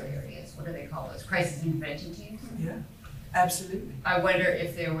disaster areas. What do they call those? Crisis intervention teams? Yeah, absolutely. I wonder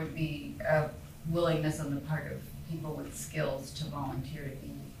if there would be a willingness on the part of people with skills to volunteer to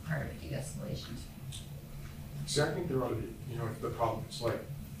be part of a de-escalation team. See, I think there ought to be, the problem is like,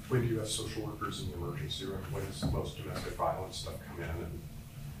 when do you have social workers in the emergency room? When does most domestic violence stuff come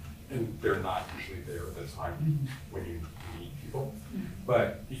in? And they're not usually there at the time when you meet people.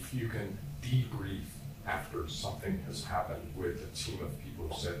 But if you can debrief after something has happened with a team of people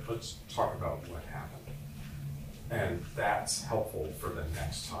who said, let's talk about what happened. And that's helpful for the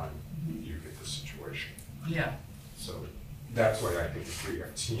next time you get the situation. Yeah. So that's why I think if we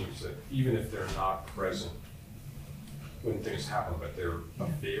have teams that, even if they're not present when things happen, but they're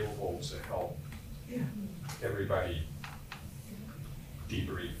available to help everybody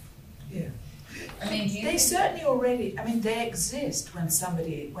debrief. Yeah. I mean, do you They think certainly already, they exist when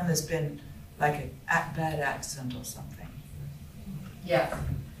there's been like a bad accident or something. Yeah.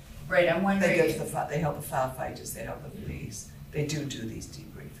 Right, I'm wondering. They go to they help the firefighters, they help the police. They do these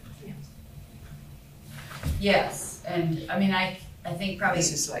debriefings. Yes, and I mean, I think probably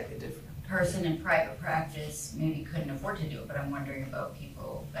This is slightly different. person in private practice maybe couldn't afford to do it, but I'm wondering about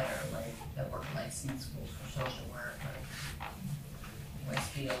people that are that work like Smith School for Social Work or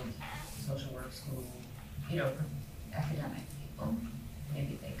Westfield Social Work School, academic people.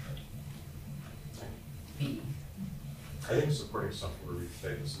 Maybe they could be. I think supporting something where we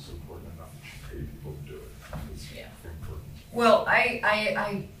say this is important enough, you should pay people to do it. It's important. Well,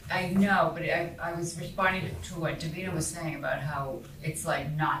 I know, but I was responding to what Davina was saying about how it's like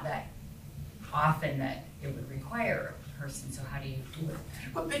not that often that it would require a person, so how do you do it?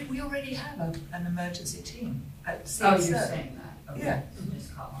 Well, but we already have an emergency team at CSO. Oh, you're saying that? Okay. Yeah. So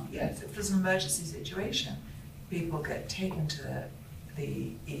just call them. Yes, if there's an emergency situation, people get taken to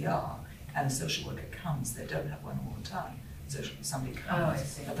the ER and the social worker comes. They don't have one all the time. So somebody I comes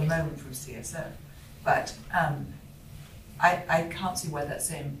see. at the moment from CSO. But I can't see why that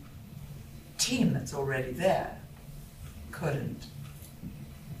same team that's already there couldn't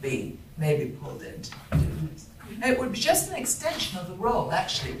be maybe pulled into doing this. It would be just an extension of the role,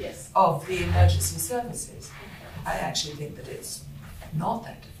 actually, of the emergency services. I actually think that it's not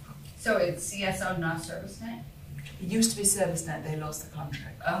that difficult. So it's CSO, not ServiceNet? It used to be ServiceNet, they lost the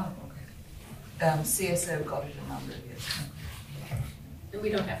contract. Oh, okay. CSO got it a number of years ago. And we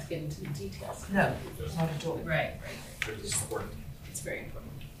don't have to get into the details. No, not at all. Right. It's important. It's very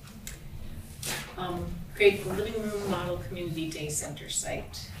important. Create a living room model community day center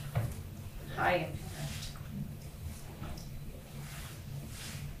site. High impact.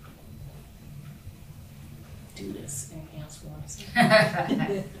 Do this. Anything else we want to say?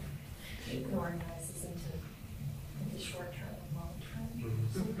 You can organize this into short-term and long-term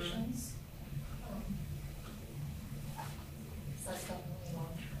Mhm. solutions. So that's definitely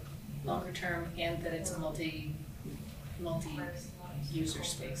long-term. Longer term, and that it's a multi-user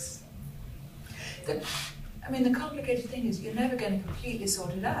space. The complicated thing is you're never going to completely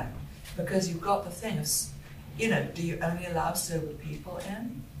sort it out because you've got the thing of, do you only allow sober people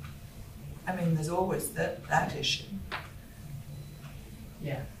in? There's always that issue.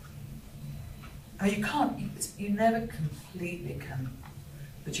 Yeah. You never completely can,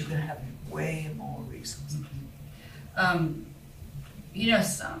 but you can have way more resources.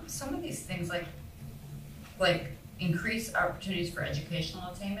 Some of these things like increase opportunities for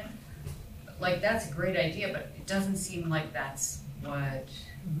educational attainment, that's a great idea, but it doesn't seem like that's what.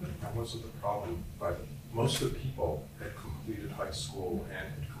 That wasn't the problem, but most of the people had completed high school and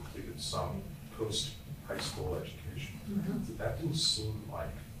had completed some post-high school education. So that didn't seem like.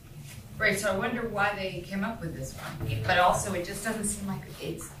 Right, so I wonder why they came up with this one, but also it just doesn't seem like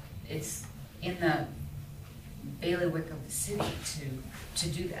it's in the bailiwick of the city to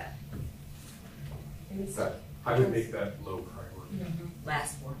do that. I would make that low priority.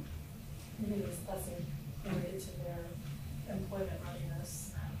 Last one. Maybe it's doesn't relate to their employment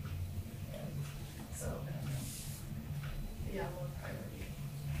readiness. So, yeah, low priority.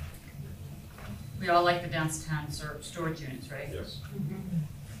 We all like the downtown storage units, right? Yes.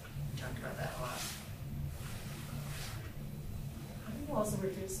 We talked about that a lot. I think we'll also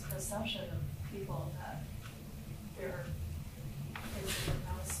reduce the perception of people that they're the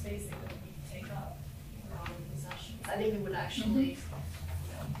amount of space they would take up for all the possessions. I think it would actually,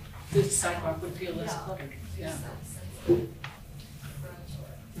 The sidewalk would feel less Yeah. cluttered. reduce Yeah. that sense of grudge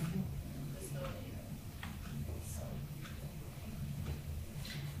or visibility. So,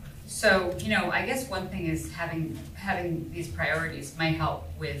 So, I guess one thing is having these priorities might help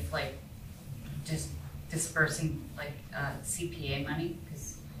with just dispersing CPA money,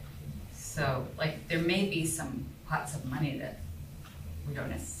 there may be some pots of money that we don't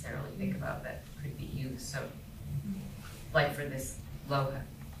necessarily think about that could be used. So, for this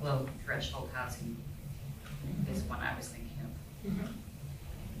low threshold housing is one I was thinking of.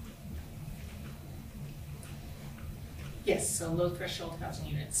 Yes, so low threshold housing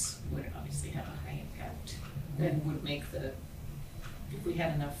units would obviously have a high impact and would make if we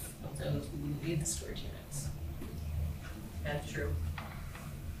had enough of those, we wouldn't need the storage units. That's true.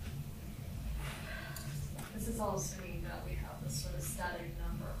 this is all assuming that we have this sort of static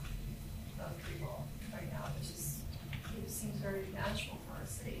number of people right now, which it seems very natural for our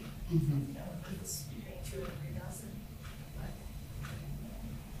city. If it's between 2 and 3 dozen.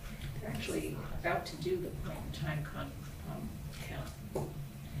 They're actually about to do the point in time count,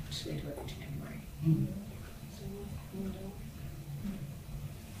 which they do every January.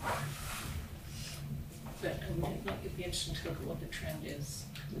 But it'd be interesting to look at what the trend is.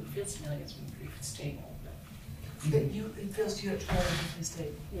 It feels to me like it's been pretty stable, but. It feels to you it's relatively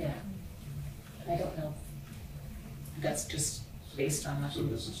stable. Yeah. I don't know. That's just based on So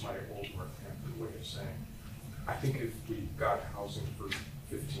this is my old Northampton way of saying, I think if we got housing for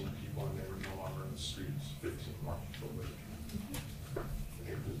 15 people and they were no longer in the streets, 15 more people would.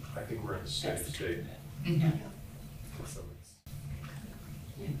 I think we're in a steady That's the state. truth of it. Yeah. So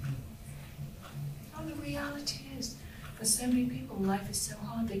it's, Oh, the reality is, for so many people, life is so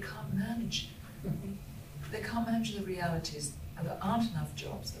hard, they can't manage. They can't manage the realities, and there aren't enough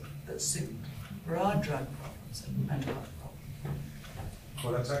jobs that suit. There are drug problems and mental health problems.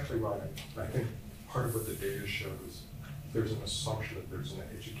 well, that's actually why I think part of what the data shows, there's an assumption that there's an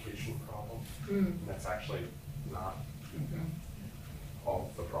education problem, and that's actually not all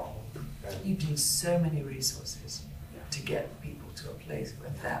of the problem. And You need so many resources to get people to a place where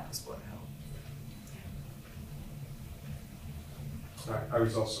that was what helped. I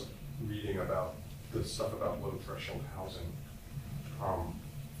was also reading about the stuff about low threshold housing.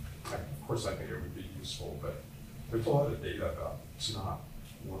 Of course, I think it would be useful, but there's a lot of data about it's not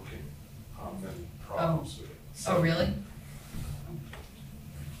working and problems with it. So Oh, really?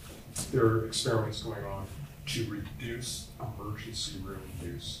 there are experiments going on to reduce emergency room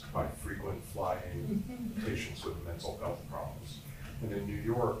use by frequent flying patients with mental health problems. And in New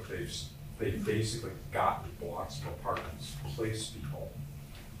York, they've basically gotten blocks of apartments, placed people,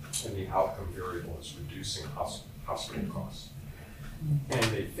 and the outcome variable is reducing hospital costs. And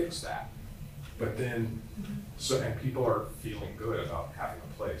they fixed that. But then, and people are feeling good about having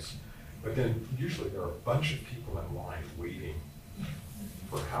a place. But then usually there are a bunch of people in line waiting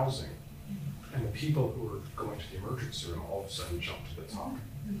for housing. And the people who are going to the emergency room all of a sudden jump to the top.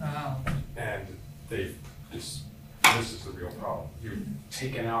 Oh. And this is the real problem. You've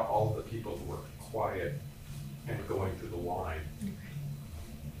taken out all of the people who are quiet and going through the line.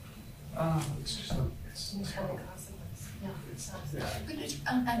 It's just, It's having consequence, yeah. it's, Sounds- yeah. But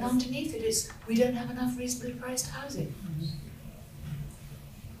and underneath it is, we don't have enough reasonably priced housing.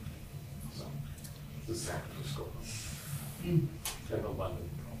 So, the San Francisco Mm. and the London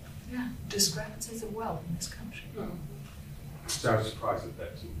problem. Yeah, discrepancies of wealth in this country. So I was surprised that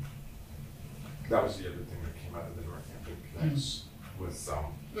that didn't, that was the other thing that came out of the Northampton Connects was,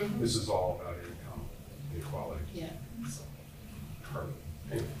 this is all about income inequality. Yeah. So, part of it.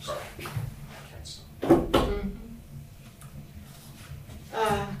 Anyway, sorry, I can't stop.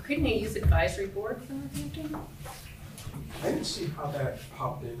 Creating a youth advisory board for Northampton? I didn't see how that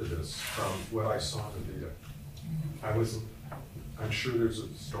popped into this from what I saw in the data. I wasn't, I'm sure there's a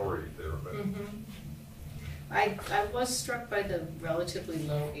story there, but I was struck by the relatively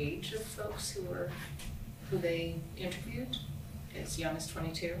low age of folks who they interviewed, as young as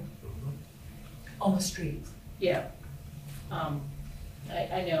 22. On the street. Yeah.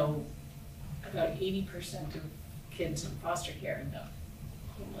 I know about 80% of kids in foster care end up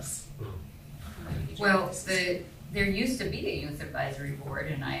homeless. Well, there used to be a youth advisory board,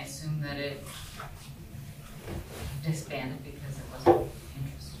 and I assume that it disbanded because it wasn't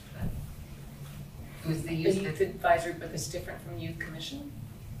interested. But it was the The youth. youth advisory book is different from youth commission.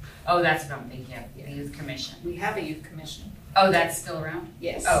 Oh, that's what I'm thinking of. The youth commission. We have a youth commission. Oh, that's still around?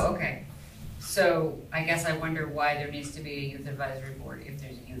 Yes. Oh, okay. So I guess I wonder why there needs to be a youth advisory board if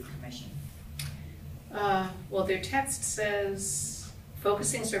there's a youth commission. Well, their text says,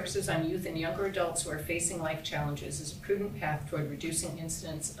 focusing services on youth and younger adults who are facing life challenges is a prudent path toward reducing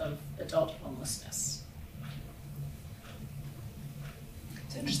incidence of adult homelessness.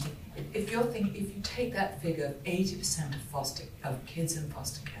 It's interesting. If you take that figure, 80% of kids in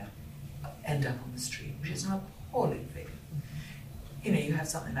foster care end up on the street, which is an appalling figure. You know, you have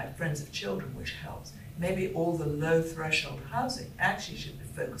something like Friends of Children, which helps. Maybe all the low threshold housing actually should be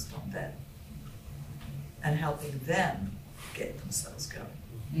focused on them and helping them get themselves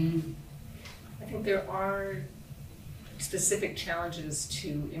going. I think there are specific challenges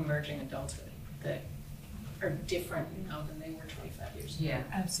to emerging adulthood that are different now than they were 25 years ago. Yeah.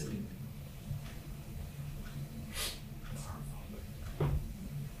 Absolutely.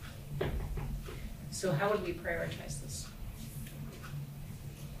 So how would we prioritize this?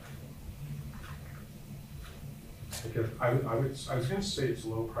 I was going to say it's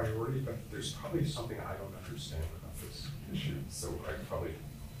low priority, but there's probably something I don't understand about this issue, so I probably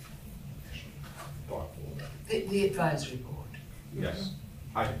thoughtful about it. The advisory board. Yes,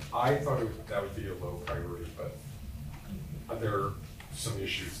 I thought that would be a low priority, but there are some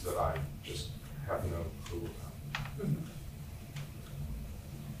issues that I just have no clue about.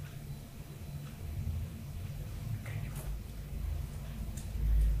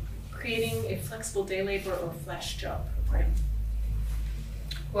 Creating a flexible day labor or flash job program.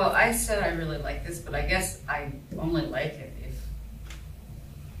 Well, I said I really like this, but I guess I only like it if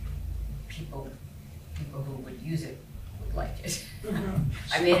people who would use it would like it.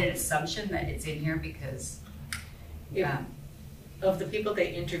 I made an assumption that it's in here because Of the people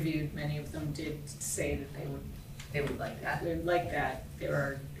they interviewed, many of them did say that they would like that. they would like that. There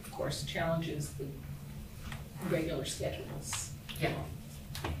are, of course, challenges with regular schedules. Yeah.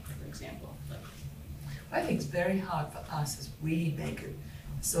 For example. But I think it's very hard for us as we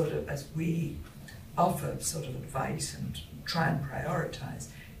as we offer sort of advice and try and prioritize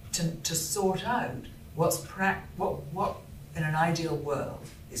to sort out what in an ideal world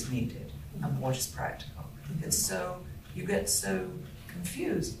is needed and what is practical. You get so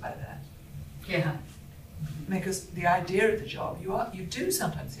confused by that. Yeah. Because the idea of the job, you do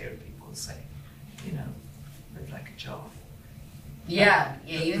sometimes hear people say, you know, live like a job. Yeah,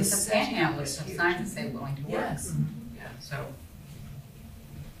 But even the some setting panhandlers is have huge. signs that say willing to work. Yes. Yeah, so.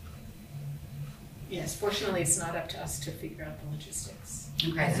 yes, fortunately, it's not up to us to figure out the logistics.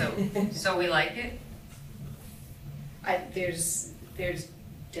 Okay, so we like it? There's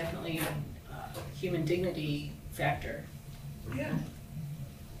definitely a human dignity factor. Yeah.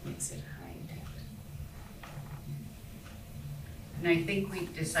 Makes it high impact. And I think we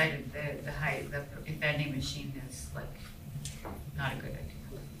decided that the vending machine is like not a good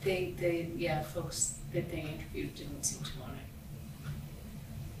idea. Folks that they interviewed didn't seem to want it.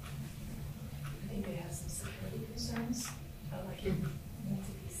 I think they have some security concerns, like it needs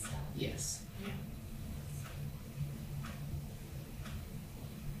to be stopped. Yes.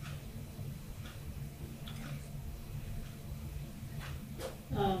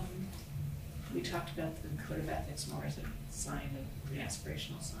 We talked about the code of ethics more as a sign of an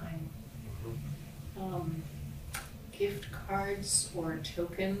aspirational sign. gift cards or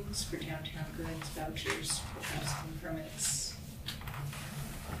tokens for downtown goods, vouchers, housing permits.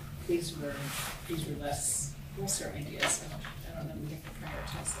 These were lesser ideas. I don't know if we can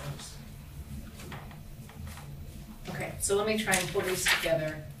prioritize those. Okay, so let me try and pull these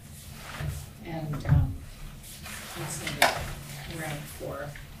together and send it around for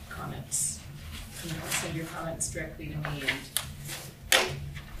comments. You can send your comments directly to me and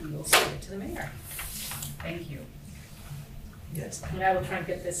we will send it to the mayor. Thank you. Yes. And I will try and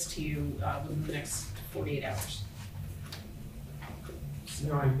get this to you within the next 48 hours. You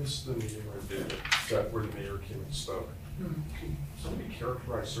know, I missed the meeting where the mayor came and spoke. Can somebody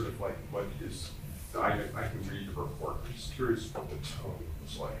characterize sort of like what his, I can read the report, I'm just curious what the tone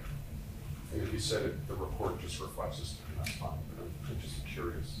was like. And if you said it, the report just reflects this, that's fine, but I'm just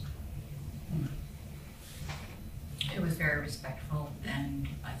curious. It was very respectful, and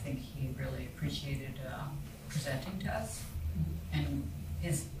I think he really appreciated presenting to us. And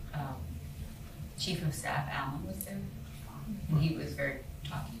his chief of staff, Alan, was there, and he was very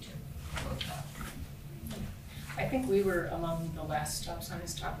talking to both of us. I think we were among the last stops on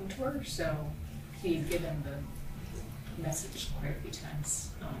his talking tour, so he had given the message quite a few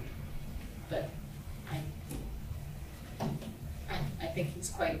times. But I think he's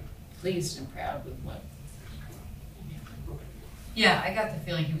quite pleased and proud with what. Yeah, I got the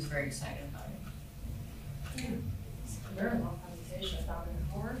feeling he was very excited about it. It's a very long presentation about an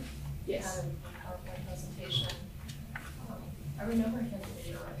hour. Yes. Had a PowerPoint presentation. I remember him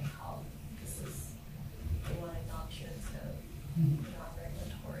reiterating how this is the one adoption to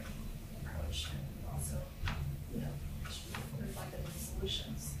regulatory approach and also, reflected in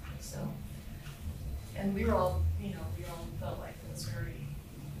solutions. So, and we all felt like it was very,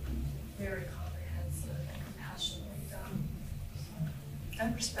 very comprehensive and compassionately done.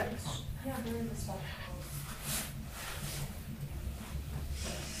 And respectful. Yeah, very respectful.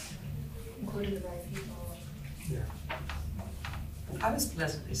 Including the right people. Yeah. I was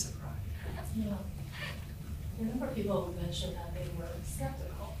pleasantly surprised. Yeah. I remember people who mentioned that they were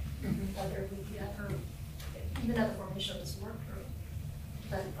skeptical that there would be ever, even at the formation of this work group,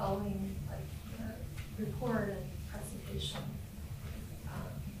 but following the report and presentation,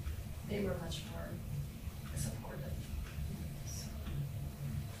 they were much more supportive. So,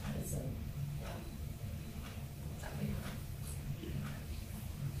 it's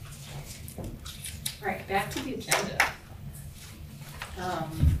All right, back to the agenda.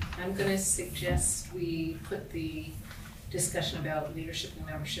 I'm going to suggest we put the discussion about leadership and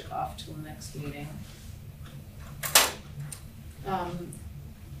membership off till the next meeting.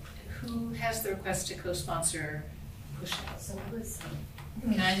 Who has the request to co-sponsor push-out? So it was.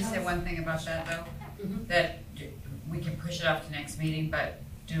 Can I just say one thing about that, though? That we can push it off to next meeting, but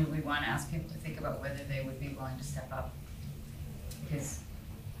do we want to ask people to think about whether they would be willing to step up? Because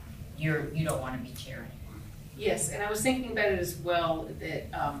you don't want to be chair anymore. Yes, and I was thinking about it as well,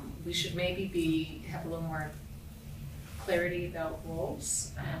 that we should maybe have a little more clarity about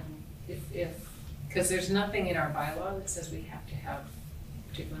roles. Because there's nothing in our bylaw that says we have to have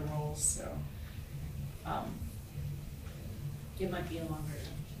particular roles, so it might be a longer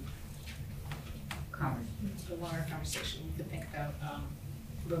conversation. We could think about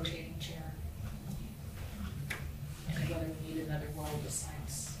rotating chair. And whether we need another role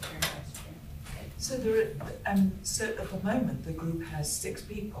besides chair and vice chair. So so at the moment the group has 6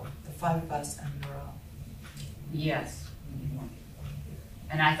 people, the 5 of us and Laurel. Yes.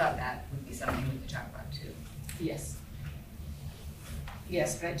 And I thought that would be something we could talk about too. Yes.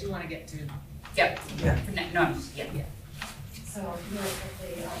 Yes, but I do want to get to. Yep. Yeah. Yeah. So really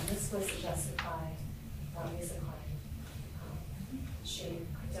quickly, this was suggested by Lisa Klein. She,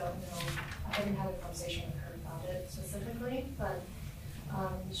 I don't know, I haven't had a conversation with her about it specifically, but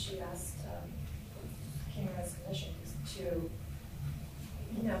she asked Human Rights Commission to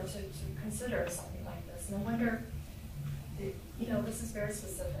consider something like this. And I wonder, this is very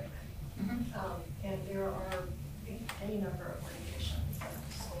specific. And there are any number of organizations,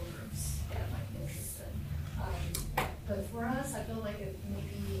 soul groups that might be interested. But for us, I feel like it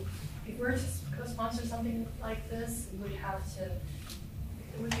maybe, if we're to co-sponsor something like this, it would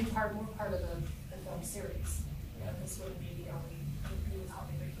be more part of the film series. This wouldn't be the only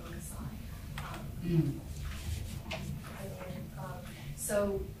topic we focus on.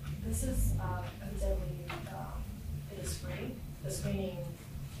 So this is evidently it is free. The screenings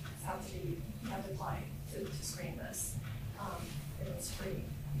you have to apply to screen this. It is free.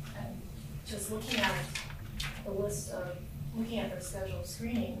 And just looking at the list of, looking at their scheduled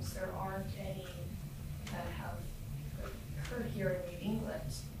screenings, there aren't any that have occurred here in New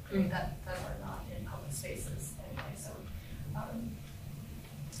England that are not in public spaces anyway. So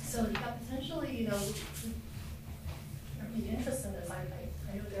So yeah, potentially, you know, I'd be interested in this. I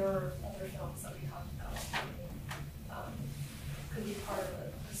know there are other films that we talked about. Could be part of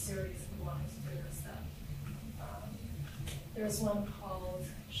a series we wanted to do this stuff. There's one called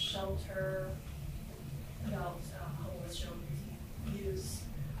Shelter, about homeless children use,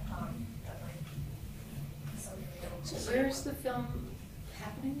 that might be something we don't. So where's the film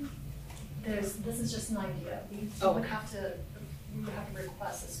happening? This is just an idea. We Oh, would okay. have to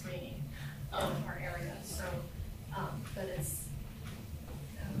request a screening in our area, so, but it's,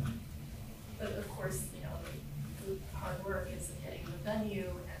 but of course, you know, the hard work is getting the venue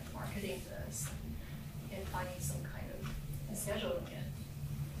and marketing this and finding some kind of scheduling it.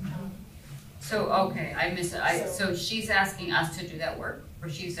 So, okay, I missed it. So she's asking us to do that work, or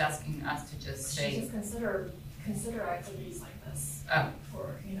she's asking us to just She say, just consider activities like this oh,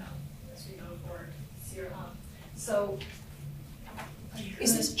 for, you know, as we go forward, so.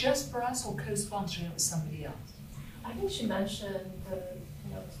 Is this just for us or co-sponsoring it with somebody else? I think she mentioned the,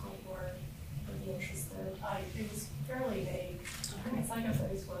 you know, the school board would be interested. It was fairly vague. I think it's like a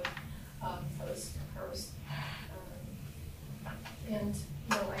Facebook post. And,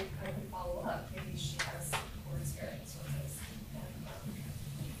 you know, I could follow up. Maybe she has more experience with this. And,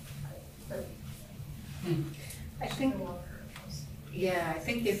 but I think, no longer post. yeah, I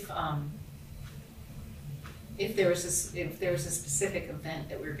think if there was a specific event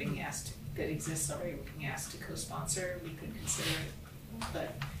that we're being asked, that exists already, we're being asked to co-sponsor, we could consider it,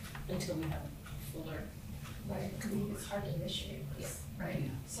 but until we have fuller. Right, I mean, it's hard to initiate this, right? Yeah.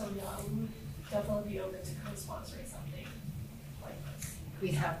 So, yeah, we would definitely be open to co-sponsoring something like this. We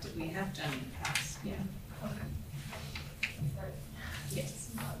have done in the past, yeah. Okay. Right. Yes.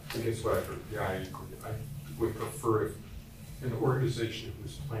 I guess what I would prefer if an organization who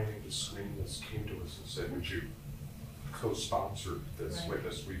was planning to screen this came to us and said, would you co-sponsor this Right. with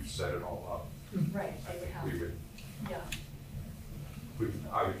us? We've set it all up. Right, they would have, We would, yeah.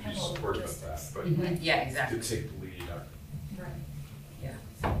 I would be Handle supportive of that, logistics. but mhm, yeah, to exactly, take the lead, Right. yeah.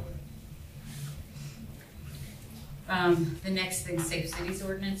 The next thing, Safe Cities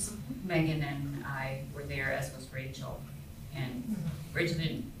Ordinance, Megan and I were there, as was Rachel. And Rachel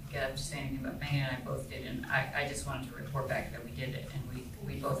didn't get up to say anything, but Megan and I both did, and I just wanted to report back that we did it, and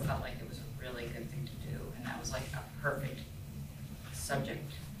we both felt like it was a really good thing to do, and that was like a perfect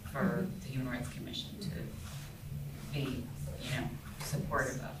subject for the Human Rights Commission to be, you know,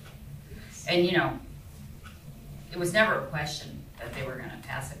 supportive of. And, you know, it was never a question that they were gonna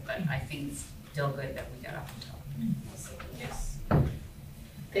pass it, but I think it's still good that we got up and talked. Yes.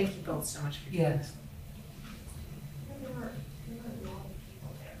 Thank you both so much for doing Yes. this. There were a lot of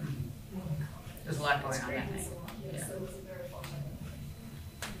people there. There's a lot going on that It was night. a lot, yes, Yeah. it was a very fun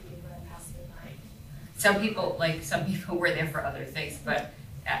night. We ran past midnight. Some people were there for other things, but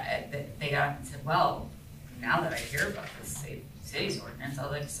they got up and said, well, now that I hear about this Safe Cities Ordinance, I'd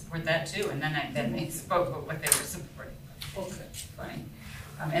like to support that too. And then they spoke about what they were supporting. Funny.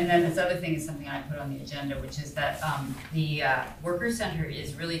 And then this other thing is something I put on the agenda, which is that the Worker Center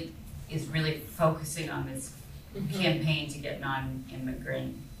is really focusing on this campaign to get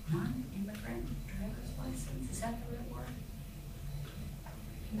non-immigrant driver's license. Is that the real word?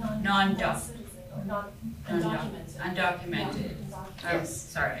 Non-citizen, or not undocumented. Undocumented. Yeah, Oh,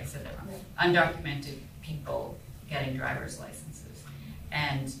 sorry, I said that wrong. Undocumented people getting driver's licenses.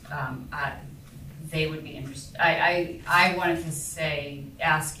 And they would be interested. I wanted to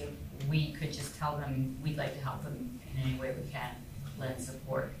ask if we could just tell them we'd like to help them in any way we can, lend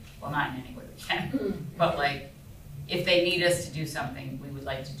support. Well, not in any way we can, but like, if they need us to do something, we would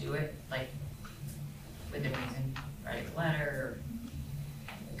like to do it, like, with a reason, write a letter,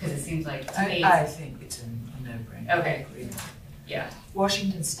 because it seems like, to me, I think it's a no-brainer. Okay. I agree. yeah.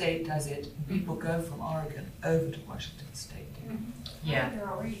 Washington State does it. People go from Oregon over to Washington State. Yeah. There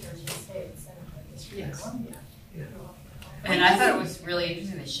are already 13 states and the District of Yes. Columbia. Yeah. And I thought it was really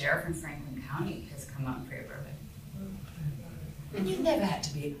interesting, the sheriff in Franklin County has come out in favor of it. And you never had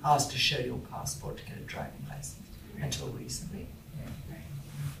to be asked to show your passport to get a driving license until recently.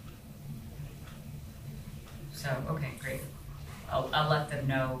 So, okay, great. I'll let them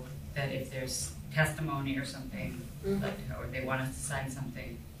know that if there's testimony or something, like, or they want us to sign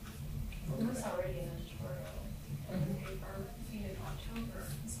something. we'll There do was it. already an editorial in the paper in October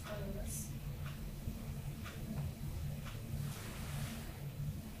as part of this.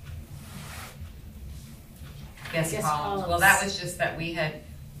 Guest Guest columns. Well, columns. that was just that we had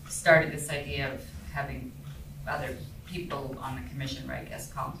started this idea of having other people on the commission write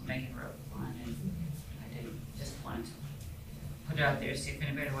guest columns. Megan wrote one, and I didn't just wanted to put it out there to see if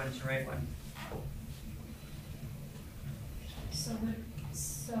anybody wanted to write one. So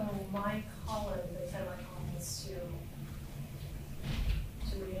my column, the intent of my column is to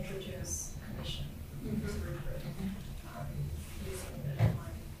reintroduce commission to recruit, using my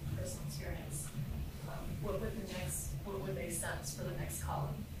personal experience. What would make sense for the next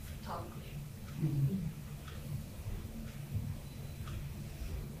column topically?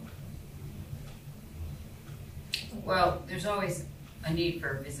 Well, there's always a need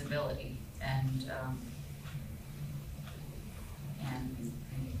for visibility and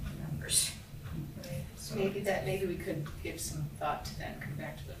numbers. Right. So maybe we could give some thought to that and come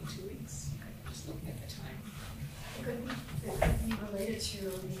back to it in 2 weeks, just looking at the time. It could be related to the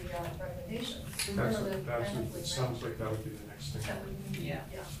recommendations. It sounds like that would be the next thing. That would be, Yeah.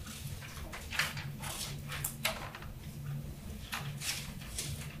 yeah.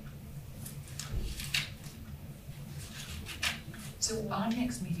 So our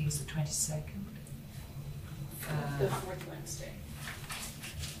next meeting is the 22nd. The fourth Wednesday.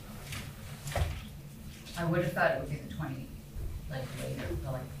 I would have thought it would be the 20, like later,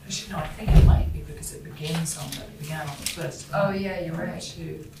 but like. Actually, no, I think it might be because it began on the 1st. Oh, yeah, you're One, right.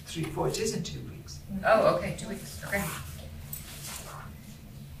 2, 3, 4. It is in 2 weeks. Oh, okay, 2 weeks, okay.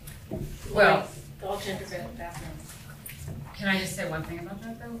 Well, All gender bathroom. can I just say one thing about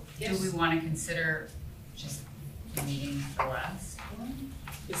that though? Yes. Do we want to consider just meeting the last one?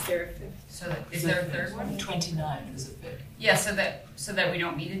 Is there a fifth? So that, is there a third one? 29 is a bit. Yeah, so that we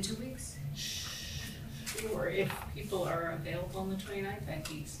don't meet in 2 weeks? Or if people are available on the 29th, I'd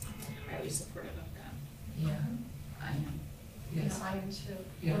be highly supportive of that. Yeah, I know. Yes. I am too,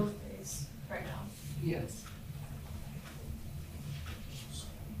 Yeah. both days right now. Yes.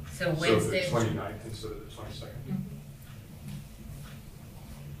 So Wednesday. So the 29th instead of the 22nd?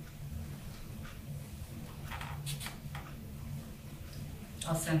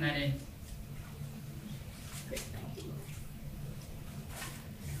 I'll send that in. Great, thank you.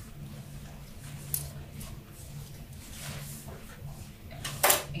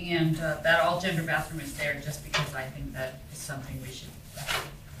 And that all gender bathroom is there just because I think that is something we should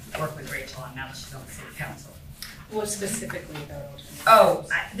work with Rachel on now that she's on the city council. What specifically about all gender? Oh,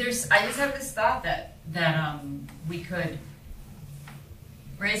 I just have this thought that we could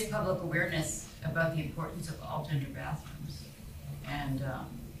raise public awareness about the importance of all gender bathrooms. And,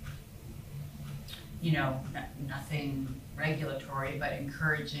 you know, nothing regulatory, but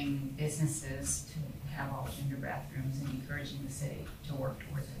encouraging businesses to have all gender bathrooms and encouraging the city to work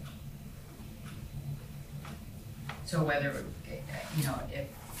towards it. So whether, you know, if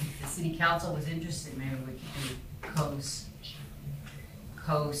the city council was interested, maybe we could do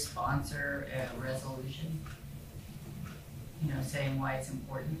co-sponsor a resolution, you know, saying why it's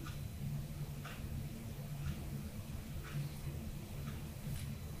important.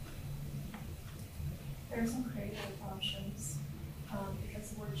 There are some creative options, because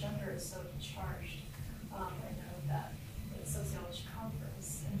the word gender is so charged. I know that the sociology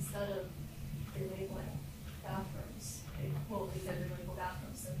conference, instead of relabeling bathrooms, they said relabel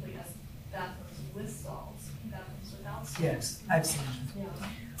bathrooms simply as bathrooms with stalls, bathrooms without stalls. Yes, I've seen it. Yeah.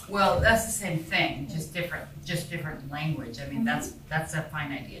 Well, that's the same thing, just different language. I mean, that's a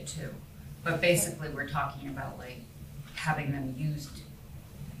fine idea too. But basically, we're talking about like having them used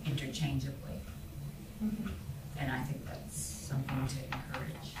interchangeably. And I think that's something to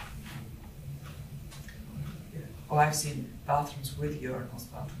encourage. Oh, I've seen bathrooms with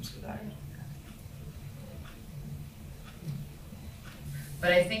urinals, bathrooms without.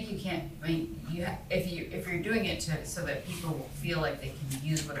 But I think you can't. I mean, if you're doing it so that people will feel like they can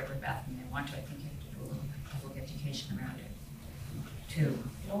use whatever bathroom they want to, I think you have to do a little public education around it too.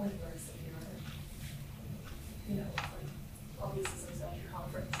 It only works if you're, you know, like, obviously sociology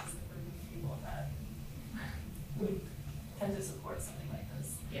conference is the group of people that would tend to support something like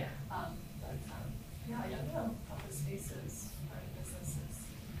this. Yeah. But, yeah, I don't know, public spaces, private businesses.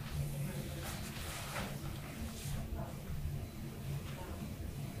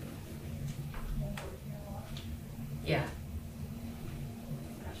 Yeah.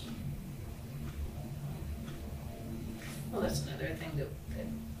 Well, that's another thing that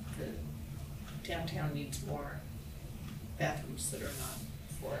the downtown needs more bathrooms that are not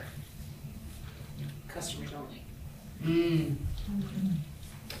for customers only.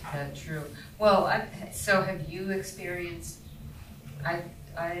 That's true. Well, so have you experienced? I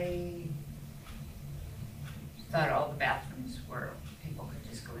thought all the bathrooms were people could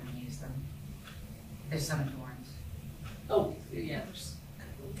just go in and use them. There's some in Torrance. Oh, yeah, there's a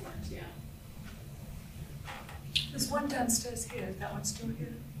couple of ones, yeah. There's one downstairs here. Is that one still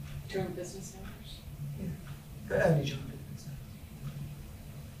here? During business hours. But only during business.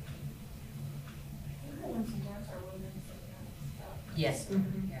 I heard one from North or women's, Yes,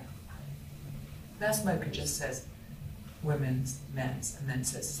 Mhm. yeah. Mass Smoker just says women's, men's, and then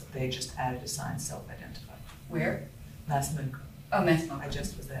says they just added a sign self-identified. Where? Mass Smoker. Oh, Mass Smoker. I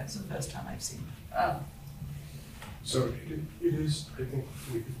just was there. It's the first time I've seen it. Oh, So it is, I think,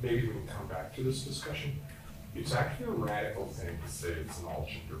 maybe we can come back to this discussion. It's actually a radical thing to say it's an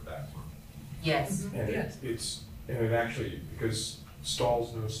all-gender bathroom. yes. And Yes. and it actually, because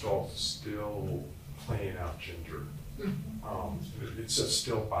stalls, no stalls, is still playing out gender. It's a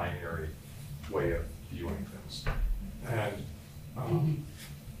still binary way of viewing things. And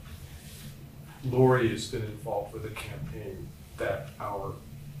Lori has been involved with a campaign that our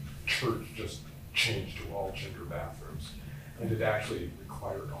church just changed to all gender bathrooms. And it actually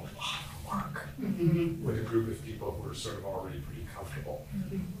required a lot of work with a group of people who were sort of already pretty comfortable.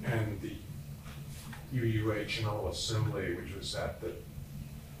 And the UUA General Assembly, which was at the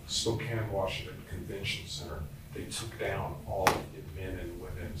Spokane, Washington Convention Center, they took down all of the men and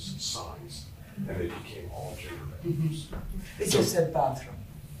women's signs, and they became all gender bathrooms. It just said bathroom.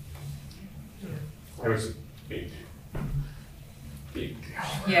 It was a big deal. Big deal.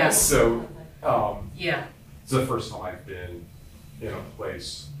 Yeah. So, Yeah. it's the first time I've been in a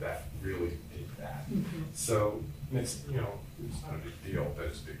place that really did that. So, it's, you know, it's not a big deal, but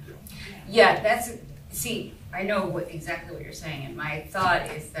it's a big deal. Yeah, see, I know exactly what you're saying, and my thought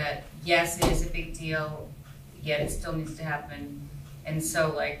is that, yes, it is a big deal, yet it still needs to happen. And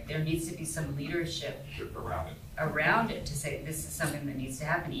so, like, there needs to be some leadership Around it. to say this is something that needs to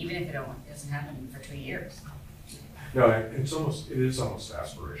happen, even if it doesn't happen for 2 years. No, it is almost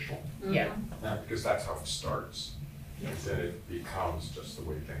aspirational, Yeah. because that's how it starts. And then it becomes just the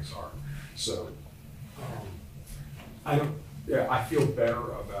way things are. So, I feel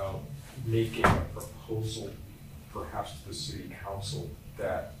better about making a proposal, perhaps to the city council,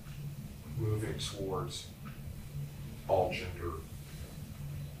 that moving towards all gender,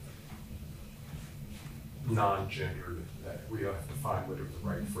 non-gendered, that we have to find whatever the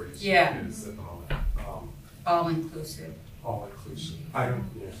right phrase is at the moment. All inclusive. All inclusive.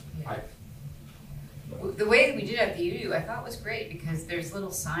 The way that we did it at the UU, I thought was great because there's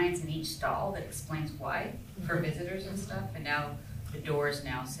little signs in each stall that explains why for visitors and stuff, and now the doors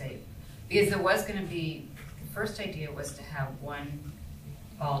now say, because there was going to be, the first idea was to have one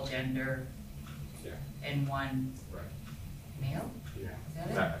all gender and one male. Yeah,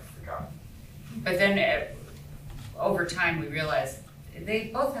 Is that it? I forgot. But then over time we realized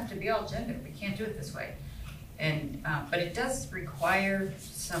they both have to be all gender. We can't do it this way. And but it does require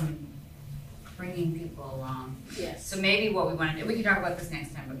some bringing people along. Yes. So maybe what we want to do, we can talk about this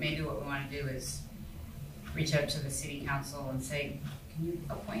next time, but maybe what we want to do is reach out to the city council and say, can you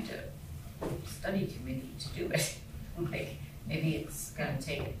appoint a study committee to do it? Like, maybe it's going to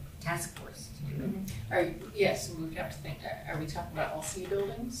take a task force to do it. Yes, we would have to think, are we talking about all city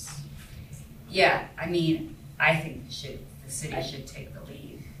buildings? Yeah, I mean, I think the city should take the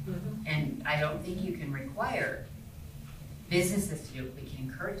lead. And I don't think you can require businesses to do it, we can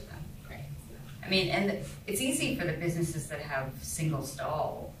encourage them. Right. I mean, and it's easy for the businesses that have single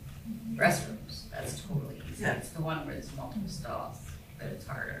stall restrooms. That's totally easy. Yeah. It's the one where there's multiple stalls that it's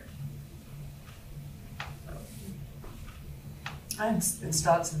harder. So, And it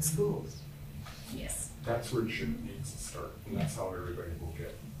starts in schools. Yes. That's where it needs to start, and that's how everybody will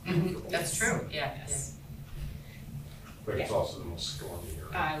get. That's true, yeah. Yes. But it's also the most stormy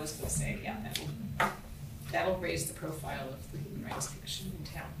area. I was going to say, yeah, that'll raise the profile of the Human Rights Commission in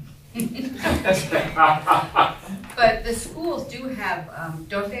town. But the schools do have,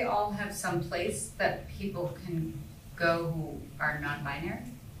 don't they all have some place that people can go who are non-binary?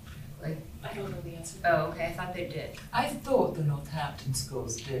 Like, I don't know the answer. oh, okay, I thought they did. I thought the Northampton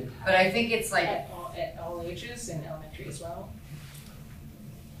schools did have. But I think it's like, At all ages and elementary as well.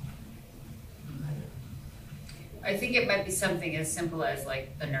 I think it might be something as simple as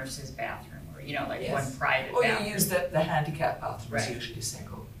like the nurse's bathroom, or, you know, like Yes. one private Or bathroom. you use the handicap bathroom, it's Right. usually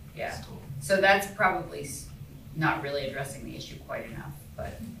single. Yeah. stall. So that's probably not really addressing the issue quite enough,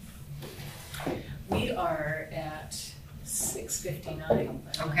 but. We are at 6:59.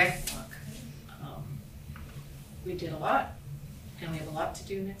 Okay. We did a lot, and we have a lot to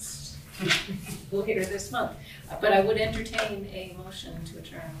do later this month. But I would entertain a motion to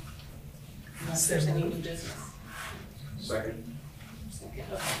adjourn. Unless there's any new business. Second. Second,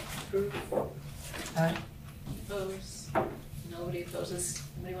 okay. Approved. Aye. Opposed? Nobody opposes.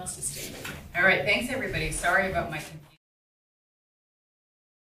 Nobody wants to stay later. All right, thanks everybody. Sorry about my confusion.